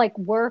of like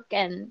work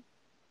and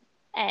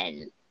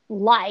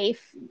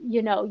life,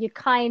 you know, you're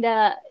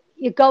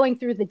going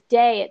through the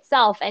day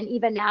itself. And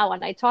even now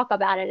when I talk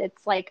about it,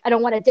 it's like, I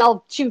don't want to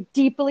delve too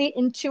deeply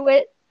into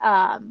it.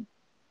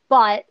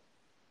 But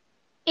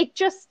it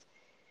just,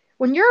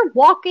 when you're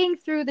walking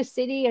through the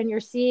city and you're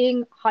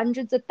seeing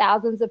hundreds of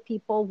thousands of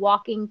people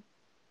walking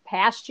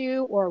past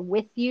you or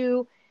with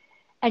you,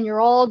 and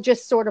you're all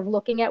just sort of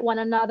looking at one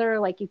another,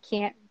 like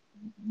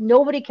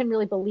nobody can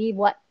really believe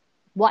what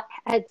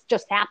has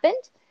just happened.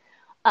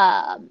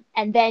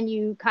 And then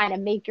you kind of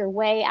make your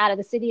way out of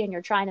the city and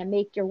you're trying to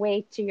make your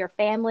way to your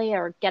family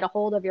or get a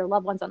hold of your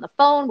loved ones on the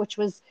phone, which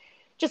was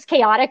just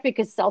chaotic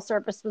because cell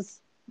service was,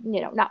 you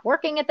know, not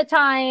working at the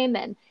time.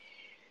 And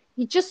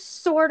you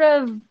just sort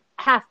of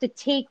have to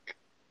take,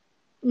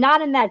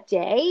 not in that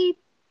day,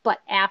 but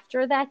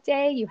after that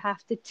day, you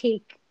have to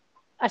take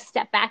a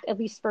step back, at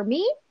least for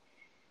me,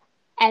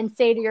 and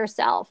say to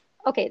yourself,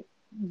 okay,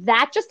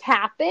 that just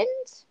happened.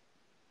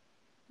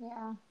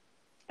 Yeah.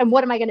 And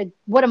what am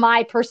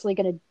I personally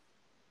going to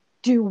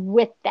do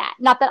with that?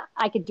 Not that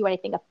I could do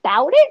anything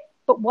about it,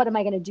 but what am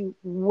I going to do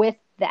with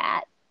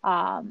that?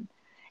 And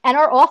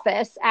our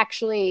office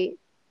actually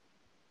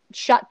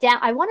shut down.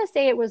 I want to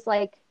say it was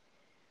like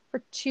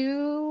for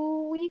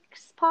 2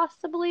 weeks,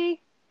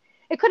 possibly.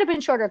 It could have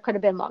been shorter. It could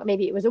have been longer.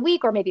 Maybe it was a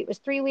week or maybe it was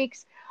 3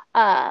 weeks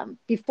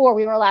before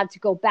we were allowed to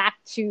go back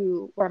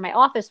to where my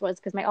office was,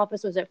 because my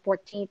office was at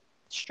 14th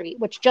Street,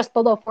 which just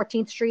below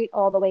 14th Street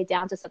all the way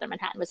down to Southern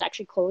Manhattan was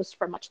actually closed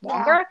for much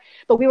longer. Yeah.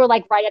 But we were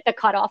like right at the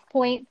cutoff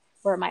point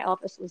where my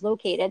office was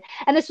located.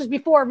 And this was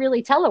before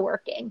really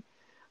teleworking.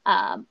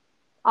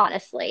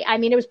 Honestly, I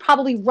mean, it was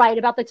probably right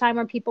about the time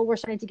when people were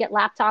starting to get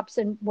laptops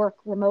and work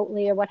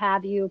remotely or what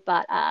have you.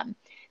 But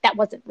that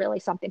wasn't really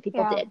something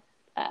people did,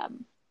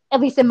 at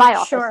least in my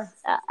office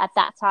at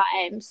that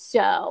time.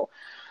 So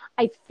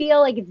I feel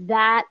like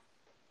that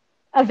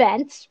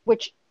event,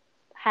 which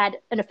had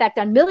an effect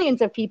on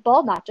millions of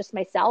people, not just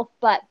myself,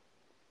 but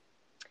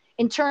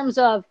in terms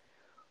of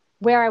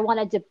where I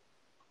wanted to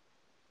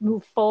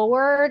move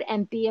forward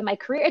and be in my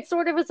career. It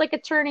sort of is like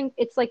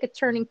it's like a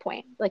turning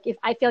point. Like if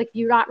I feel like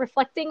you're not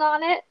reflecting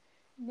on it,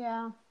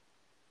 Yeah.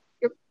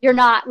 you're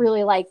not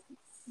really like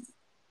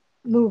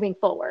moving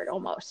forward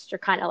almost. You're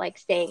kind of like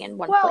staying in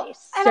one Well,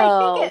 place. and I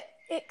think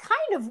So it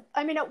kind of,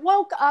 I mean, it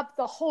woke up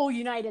the whole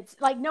United,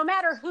 like no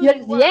matter who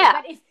you were, yeah,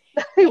 but we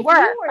if you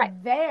were were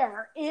right.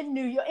 there in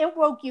New York, it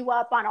woke you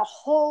up on a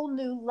whole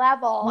new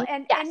level.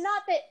 And Yes,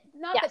 not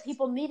that yes.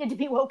 people needed to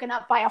be woken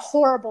up by a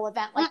horrible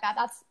event like that.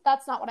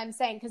 That's not what I'm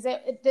saying, because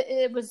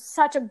it was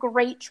such a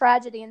great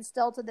tragedy, and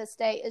still to this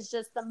day is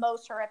just the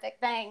most horrific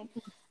thing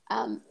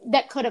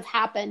that could have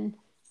happened,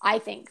 I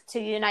think, to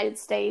the United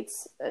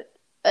States.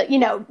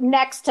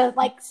 Next to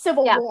like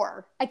Civil Yeah,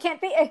 War. I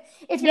can't think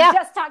if you're yeah.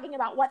 just talking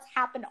about what's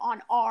happened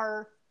on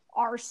our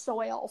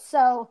soil.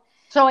 So,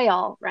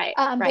 Soil, right,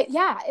 but right.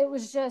 yeah, it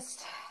was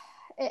just,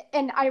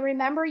 and I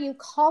remember you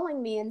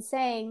calling me and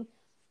saying,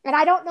 and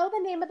I don't know the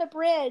name of the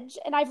bridge,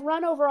 and I've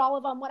run over all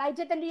of them when I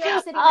did the New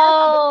York City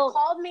Marathon, but you Oh,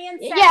 called me and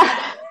said,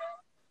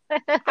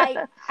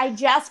 yeah. I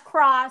just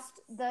crossed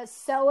the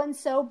so and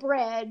so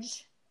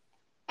bridge,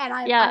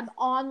 and Yeah. I'm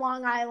on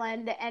Long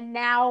Island, and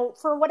now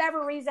for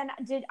whatever reason,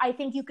 I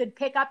think you could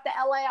pick up the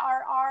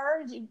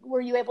LARR?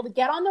 Were you able to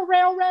get on the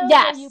railroad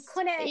where you Yes.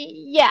 couldn't?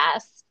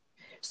 Yes.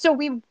 So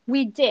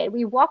we did.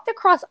 We walked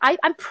across.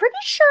 I'm pretty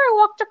sure I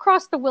walked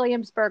across the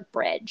Williamsburg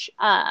Bridge.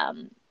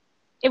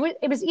 It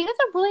was either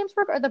the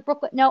Williamsburg or the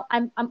Brooklyn. No,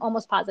 I'm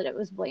almost positive it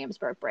was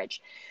Williamsburg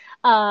Bridge.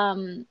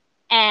 Um,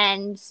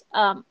 and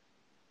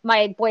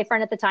my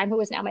boyfriend at the time, who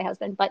was now my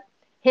husband, but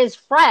his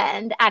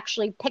friend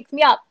actually picked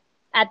me up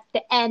at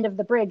the end of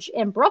the bridge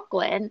in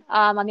Brooklyn,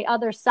 on the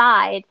other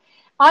side,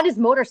 on his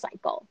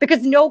motorcycle,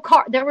 because no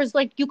car, there was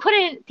like, you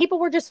couldn't, people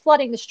were just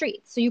flooding the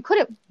streets. So you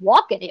couldn't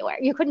walk anywhere.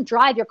 You couldn't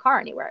drive your car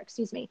anywhere,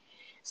 excuse me.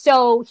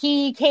 So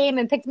he came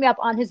and picked me up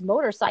on his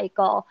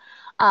motorcycle,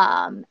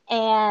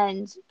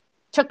 and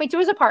took me to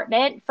his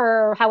apartment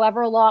for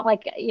however long.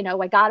 Like,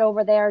 I got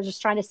over there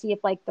just trying to see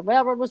if like the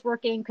railroad was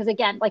working. Cause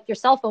again, like your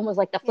cell phone was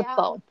like the flip Yeah.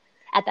 phone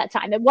at that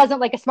time. It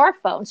wasn't like a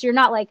smartphone. So you're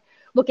not like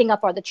looking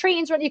up are the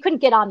trains, or you couldn't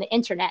get on the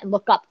internet and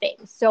look up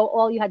things. So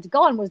all you had to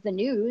go on was the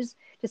news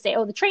to say,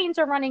 oh, the trains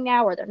are running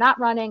now, or they're not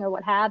running, or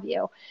what have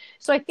you.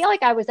 So I feel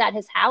like I was at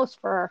his house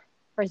for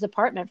his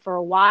apartment for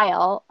a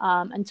while,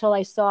 until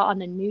I saw on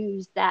the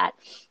news that,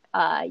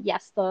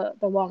 yes, the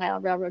Long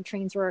Island Railroad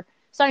trains were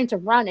starting to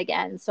run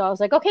again. So I was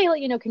like, okay,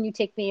 well, can you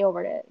take me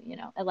over to,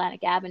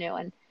 Atlantic Avenue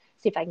and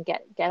see if I can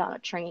get on a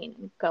train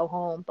and go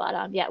home.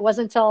 But yeah, it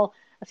wasn't until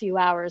a few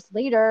hours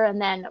later. And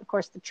then, of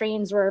course, the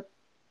trains were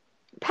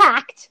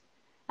packed.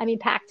 I mean,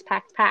 packed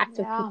with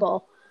Yeah.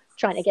 people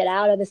trying to get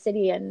out of the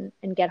city and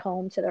get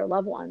home to their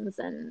loved ones.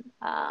 And,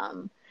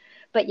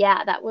 but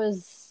yeah, that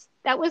was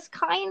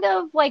kind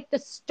of like the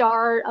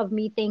start of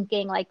me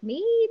thinking like,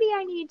 maybe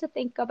I need to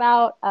think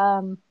about,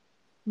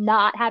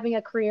 not having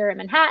a career in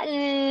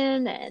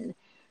Manhattan, and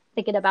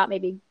thinking about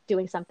maybe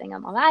doing something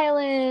on Long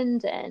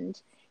Island. And,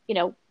 you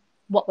know,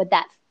 what would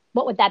that,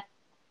 what would that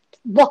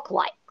look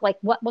like? Like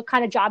what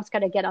kind of jobs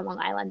could I get on Long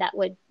Island that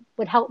would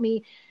help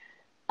me,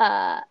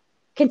 uh,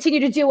 continue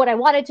to do what I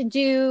wanted to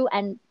do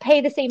and pay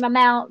the same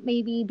amount,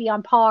 maybe be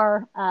on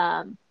par.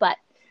 But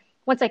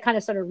once I kind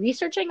of started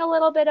researching a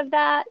little bit of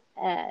that,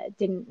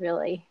 didn't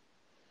really,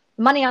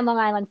 money on Long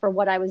Island for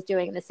what I was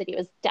doing in the city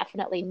was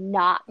definitely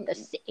not the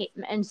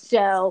same. And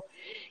so,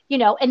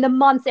 in the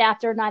months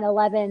after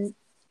 9/11,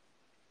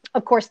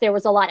 of course, there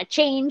was a lot of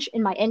change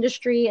in my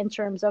industry in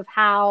terms of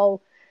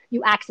how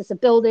you access a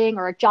building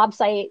or a job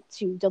site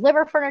to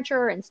deliver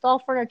furniture, install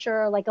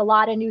furniture. Like a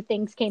lot of new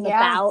things came Yeah.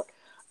 about,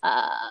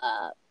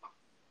 uh,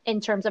 in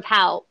terms of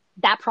how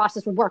that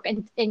process would work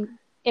in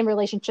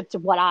relationship to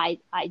what I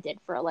did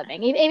for a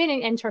living, even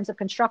in terms of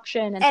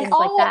construction and things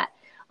like that.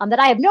 That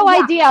I have no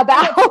idea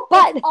about,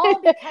 but it's all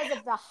because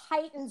of the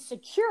heightened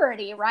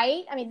security,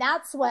 right? I mean,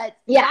 that's what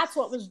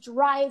was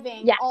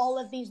driving yes, all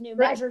of these new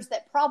right. measures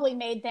that probably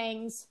made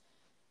things,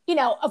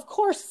 of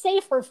course,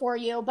 safer for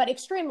you, but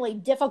extremely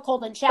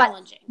difficult and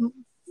challenging. But,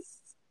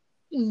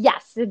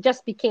 yes, it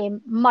just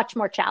became much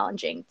more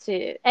challenging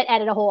to, and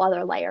added a whole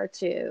other layer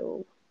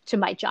to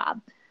my job,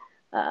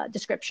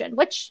 description,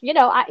 which,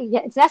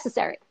 it's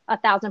necessary,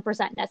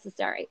 1,000%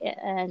 necessary.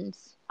 And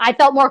I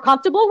felt more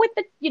comfortable with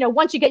the,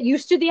 once you get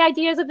used to the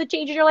ideas of the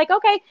changes, you're like,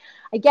 okay,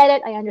 I get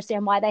it. I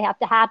understand why they have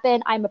to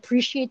happen. I'm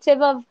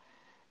appreciative of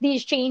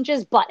these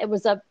changes, but it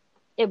was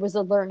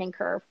a learning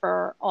curve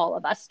for all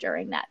of us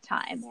during that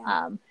time.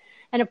 Yeah.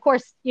 And of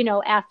course,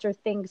 after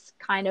things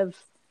kind of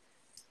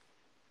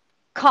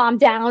calm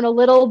down a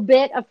little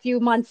bit, a few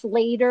months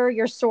later,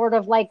 you're sort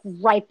of like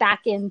right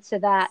back into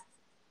that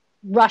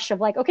rush of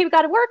like, okay, we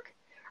got to work.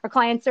 Our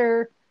clients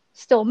are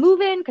still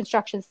moving,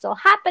 construction's still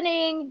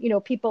happening,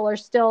 people are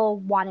still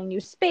wanting new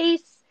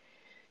space.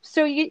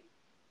 So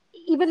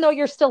even though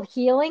you're still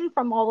healing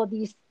from all of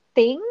these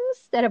things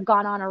that have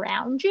gone on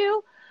around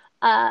you,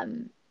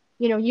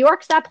 New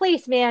York's that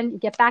place, man. You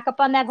get back up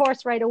on that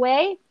horse right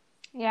away.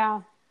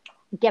 Yeah.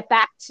 Get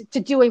back to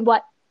doing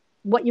what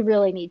you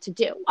really need to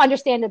do,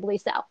 understandably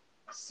so.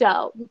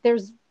 So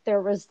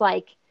there was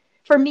like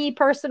for me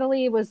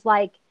personally, it was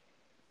like,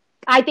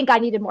 I think I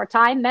needed more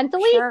time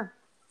mentally, Sure.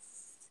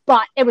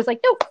 but it was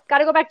like, nope, got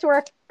to go back to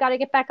work, got to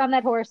get back on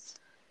that horse,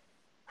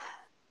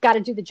 got to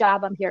do the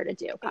job I'm here to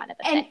do, kind of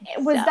a And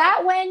thing. was So,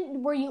 that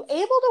when, were you able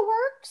to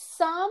work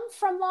some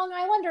from Long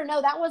Island, or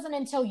no, that wasn't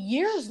until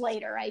years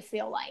later, I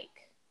feel like.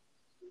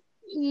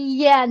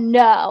 yeah,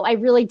 no, I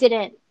really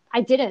didn't.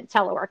 I didn't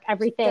telework.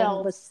 Everything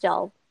Still. was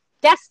still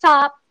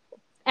desktop.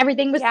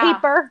 Everything was Yeah.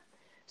 paper.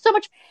 So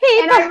much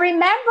And I paper.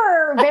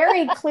 remember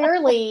very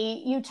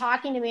clearly you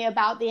talking to me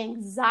about the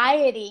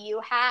anxiety you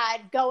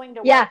had going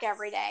to work Yes.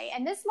 every day.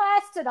 And this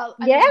lasted a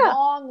Yeah.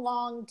 long,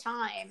 long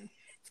time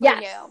for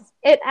Yes. you.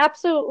 It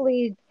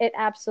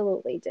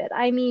absolutely did.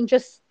 I mean,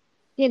 just,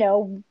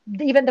 even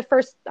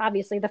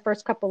obviously the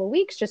first couple of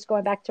weeks, just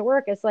going back to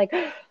work, it's like,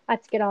 I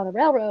have to get on the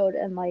railroad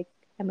and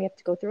we have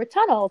to go through a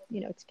tunnel,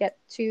 to get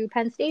to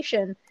Penn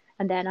Station.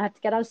 And then I have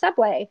to get on a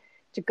subway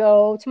to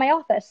go to my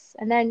office.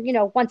 And then,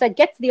 once I'd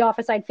get to the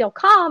office, I'd feel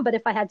calm. But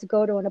if I had to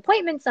go to an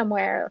appointment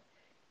somewhere,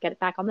 get it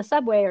back on the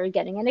subway or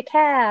getting in a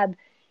cab,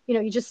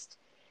 it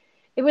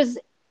was,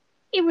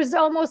 it was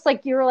almost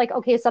like you were like,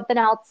 okay, something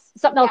else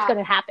Yeah. going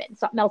to happen.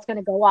 Something else going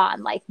to go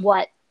on. Like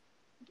what,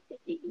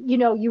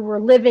 you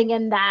were living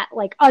in that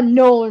like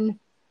unknown.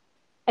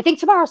 I think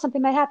tomorrow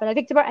something might happen. I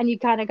think tomorrow, and you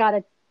kind of got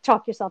to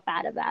talk yourself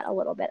out of that a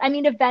little bit. I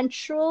mean,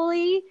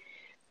 eventually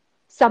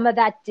some of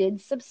that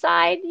did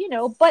subside,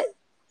 but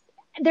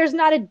there's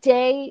not a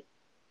day,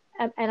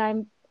 and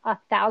I'm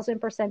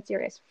 1,000%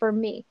 serious for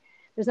me.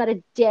 There's not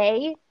a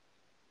day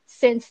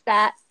since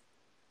that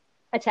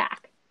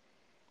attack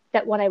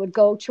that when I would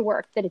go to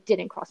work that it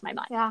didn't cross my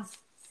mind. Yeah.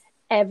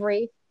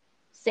 Every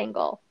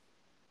single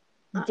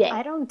day.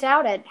 I don't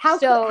doubt it.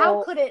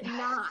 How could it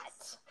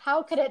not?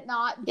 How could it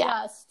not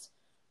just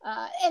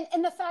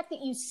and the fact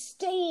that you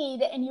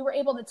stayed and you were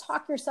able to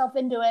talk yourself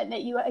into it, and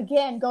that you,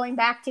 again, going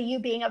back to you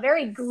being a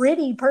very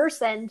gritty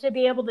person to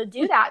be able to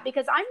do that,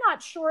 because I'm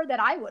not sure that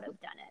I would have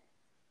done it.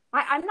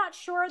 I'm not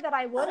sure that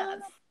I would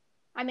have.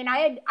 I mean,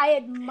 I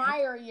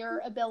admire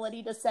your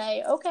ability to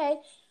say, okay,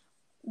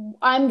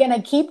 I'm going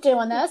to keep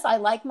doing this. I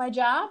like my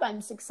job.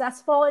 I'm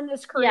successful in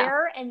this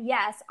career. Yeah. And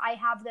yes, I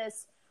have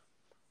this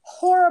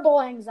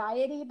horrible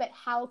anxiety, but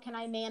how can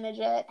I manage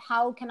it?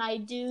 How can I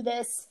do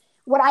this?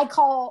 What I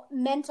call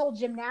mental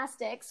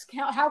gymnastics.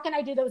 How can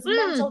I do those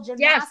mental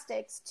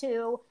gymnastics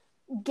to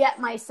get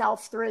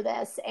myself through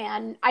this?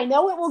 And I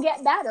know it will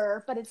get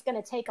better, but it's going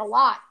to take a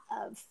lot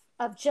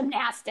of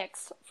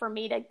gymnastics for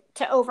me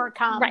to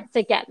overcome. Right,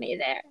 to get me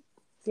there.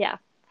 Yeah.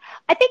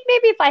 I think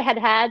maybe if I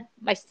had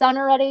my son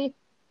already,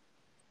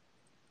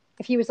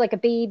 if he was like a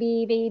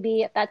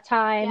baby at that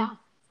time,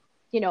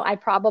 I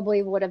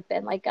probably would have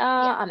been like,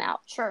 I'm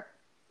out. Sure.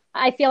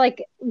 I feel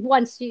like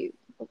once you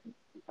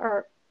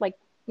are like,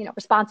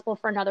 responsible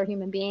for another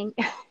human being,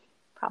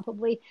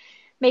 probably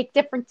make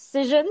different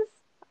decisions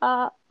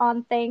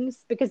on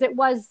things, because it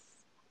was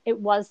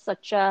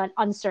such an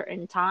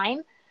uncertain time.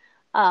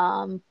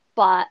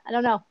 But I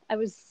don't know. I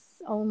was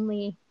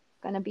only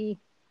going to be,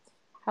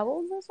 how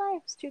old was I?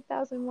 It was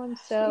 2001.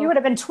 So you would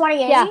have been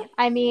 28. Yeah.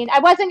 I mean, I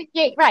wasn't,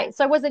 right.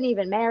 So I wasn't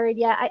even married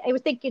yet. I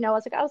would think, I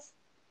was like,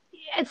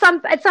 at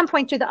some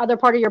point, to the other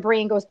part of your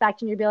brain goes back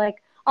to you, and you'd be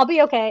like, I'll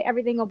be okay.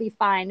 Everything will be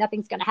fine.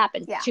 Nothing's going to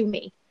happen to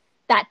me.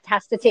 That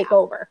has to take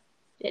over,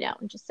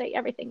 and just say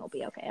everything will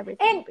be okay.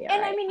 Everything will be all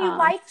right. And I mean, you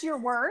liked your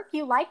work.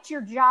 You liked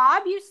your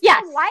job. You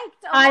still liked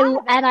a lot of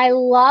it. And I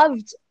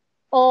loved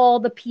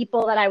all the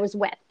people that I was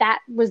with. That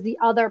was the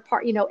other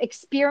part,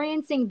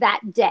 experiencing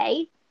that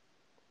day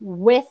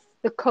with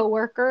the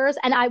coworkers.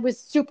 And I was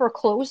super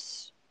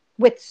close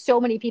with so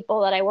many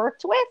people that I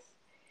worked with,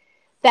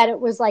 that it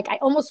was like,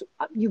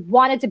 you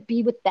wanted to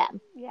be with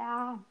them.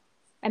 Yeah.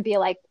 And be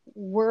like,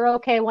 we're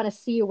okay. I want to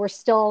see you. We're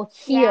still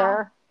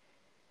here.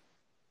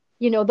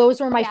 Those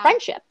were my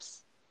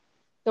friendships.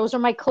 Those are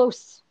my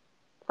close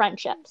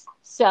friendships.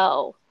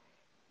 So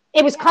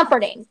it was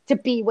comforting to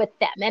be with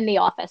them in the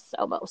office,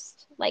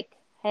 almost like,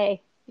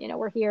 hey,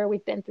 we're here.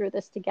 We've been through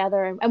this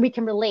together, and we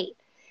can relate,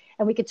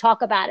 and we could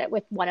talk about it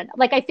with one another.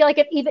 Like, I feel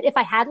like even if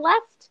I had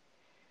left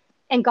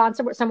and gone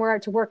somewhere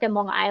to work in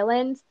Long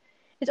Island,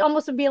 it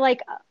almost would be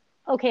like,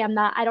 okay,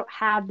 I don't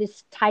have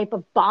this type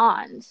of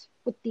bond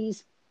with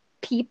these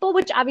people,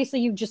 which obviously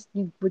you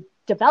would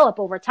develop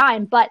over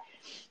time, but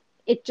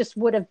it just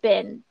would have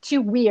been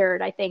too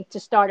weird, I think, to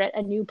start at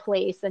a new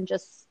place and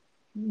just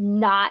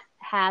not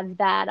have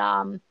that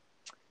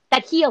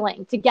that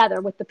healing together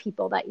with the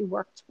people that you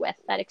worked with,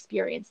 that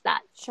experienced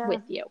that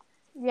with you.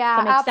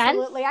 Yeah,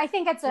 absolutely. Sense? I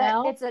think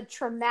it's a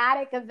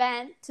traumatic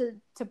event,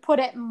 to put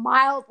it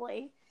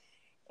mildly.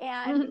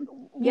 And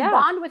you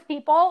bond with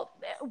people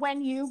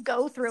when you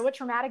go through a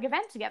traumatic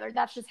event together.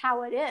 That's just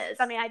how it is.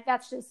 I mean,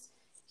 that's just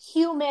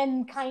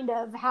human, kind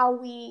of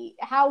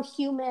how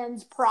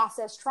humans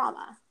process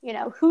trauma.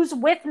 Who's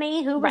with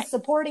me, who was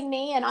supporting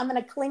me, and I'm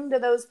going to cling to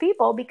those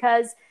people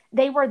because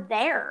they were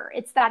there.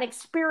 It's that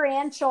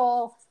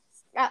experiential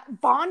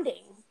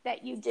bonding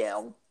that you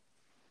do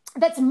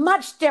that's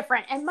much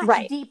different and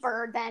much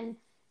deeper than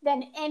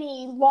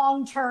any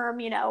long-term,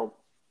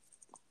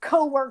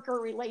 coworker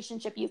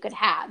relationship you could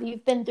have.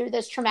 You've been through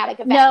this traumatic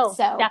event. No,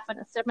 so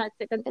definitely.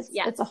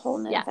 It's a whole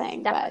new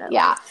thing. Definitely. But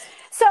yeah.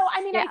 So,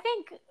 I mean, I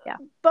think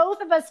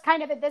both of us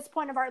kind of at this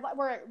point of our life,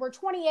 we're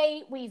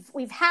 28.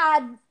 We've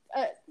had,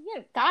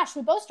 gosh,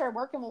 we both started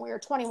working when we were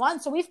 21.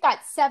 So we've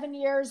got 7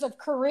 years of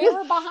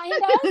career behind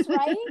us,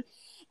 right?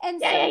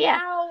 And so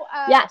now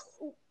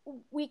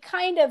we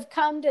kind of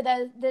come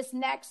to this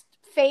next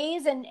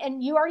phase,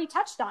 and you already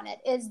touched on it,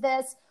 is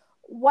this,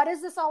 what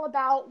is this all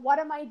about? What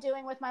am I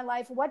doing with my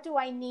life? What do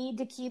I need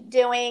to keep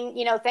doing?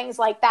 Things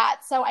like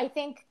that. So I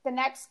think the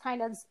next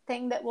kind of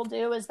thing that we'll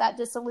do is that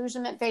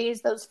disillusionment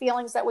phase, those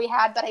feelings that we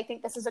had. But I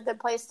think this is a good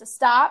place to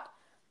stop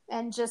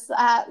and just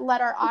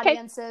let our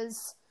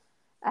audiences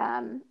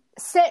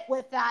sit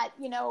with that,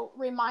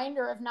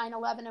 reminder of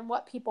 9/11 and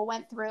what people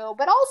went through,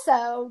 but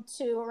also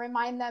to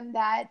remind them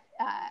that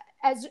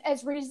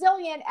as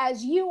resilient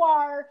as you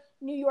are,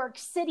 New York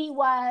City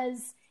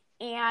was.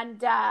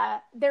 And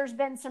there's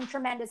been some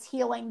tremendous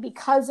healing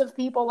because of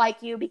people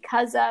like you,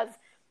 because of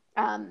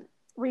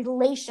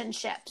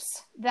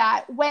relationships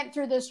that went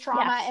through this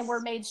trauma and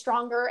were made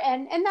stronger.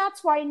 And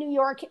that's why New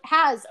York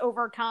has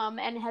overcome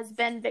and has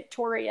been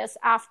victorious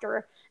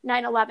after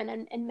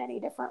 9/11 in many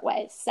different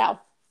ways. So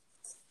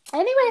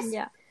anyways.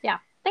 Yeah.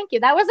 Thank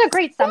you. That was a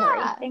great summary.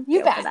 Thank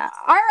you bet. For that.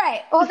 All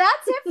right. Well,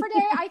 that's it for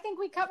today. I think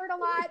we covered a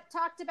lot,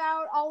 talked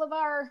about all of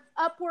our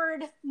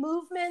upward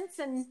movements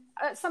and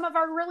some of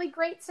our really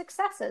great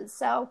successes.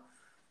 So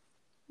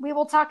we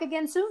will talk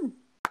again soon.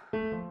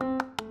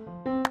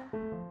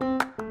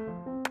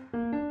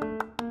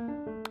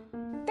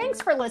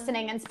 Thanks for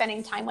listening and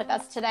spending time with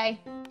us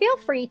today. Feel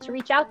free to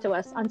reach out to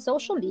us on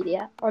social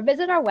media or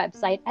visit our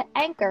website at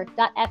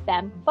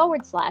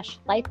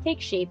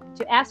anchor.fm/lifetakeshape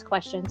to ask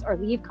questions or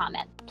leave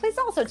comments. Please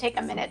also take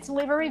a minute to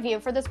leave a review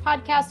for this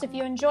podcast if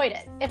you enjoyed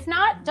it. If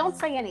not, don't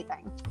say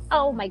anything.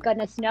 Oh my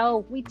goodness,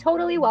 no. We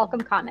totally welcome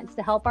comments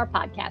to help our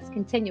podcast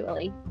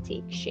continually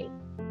take shape.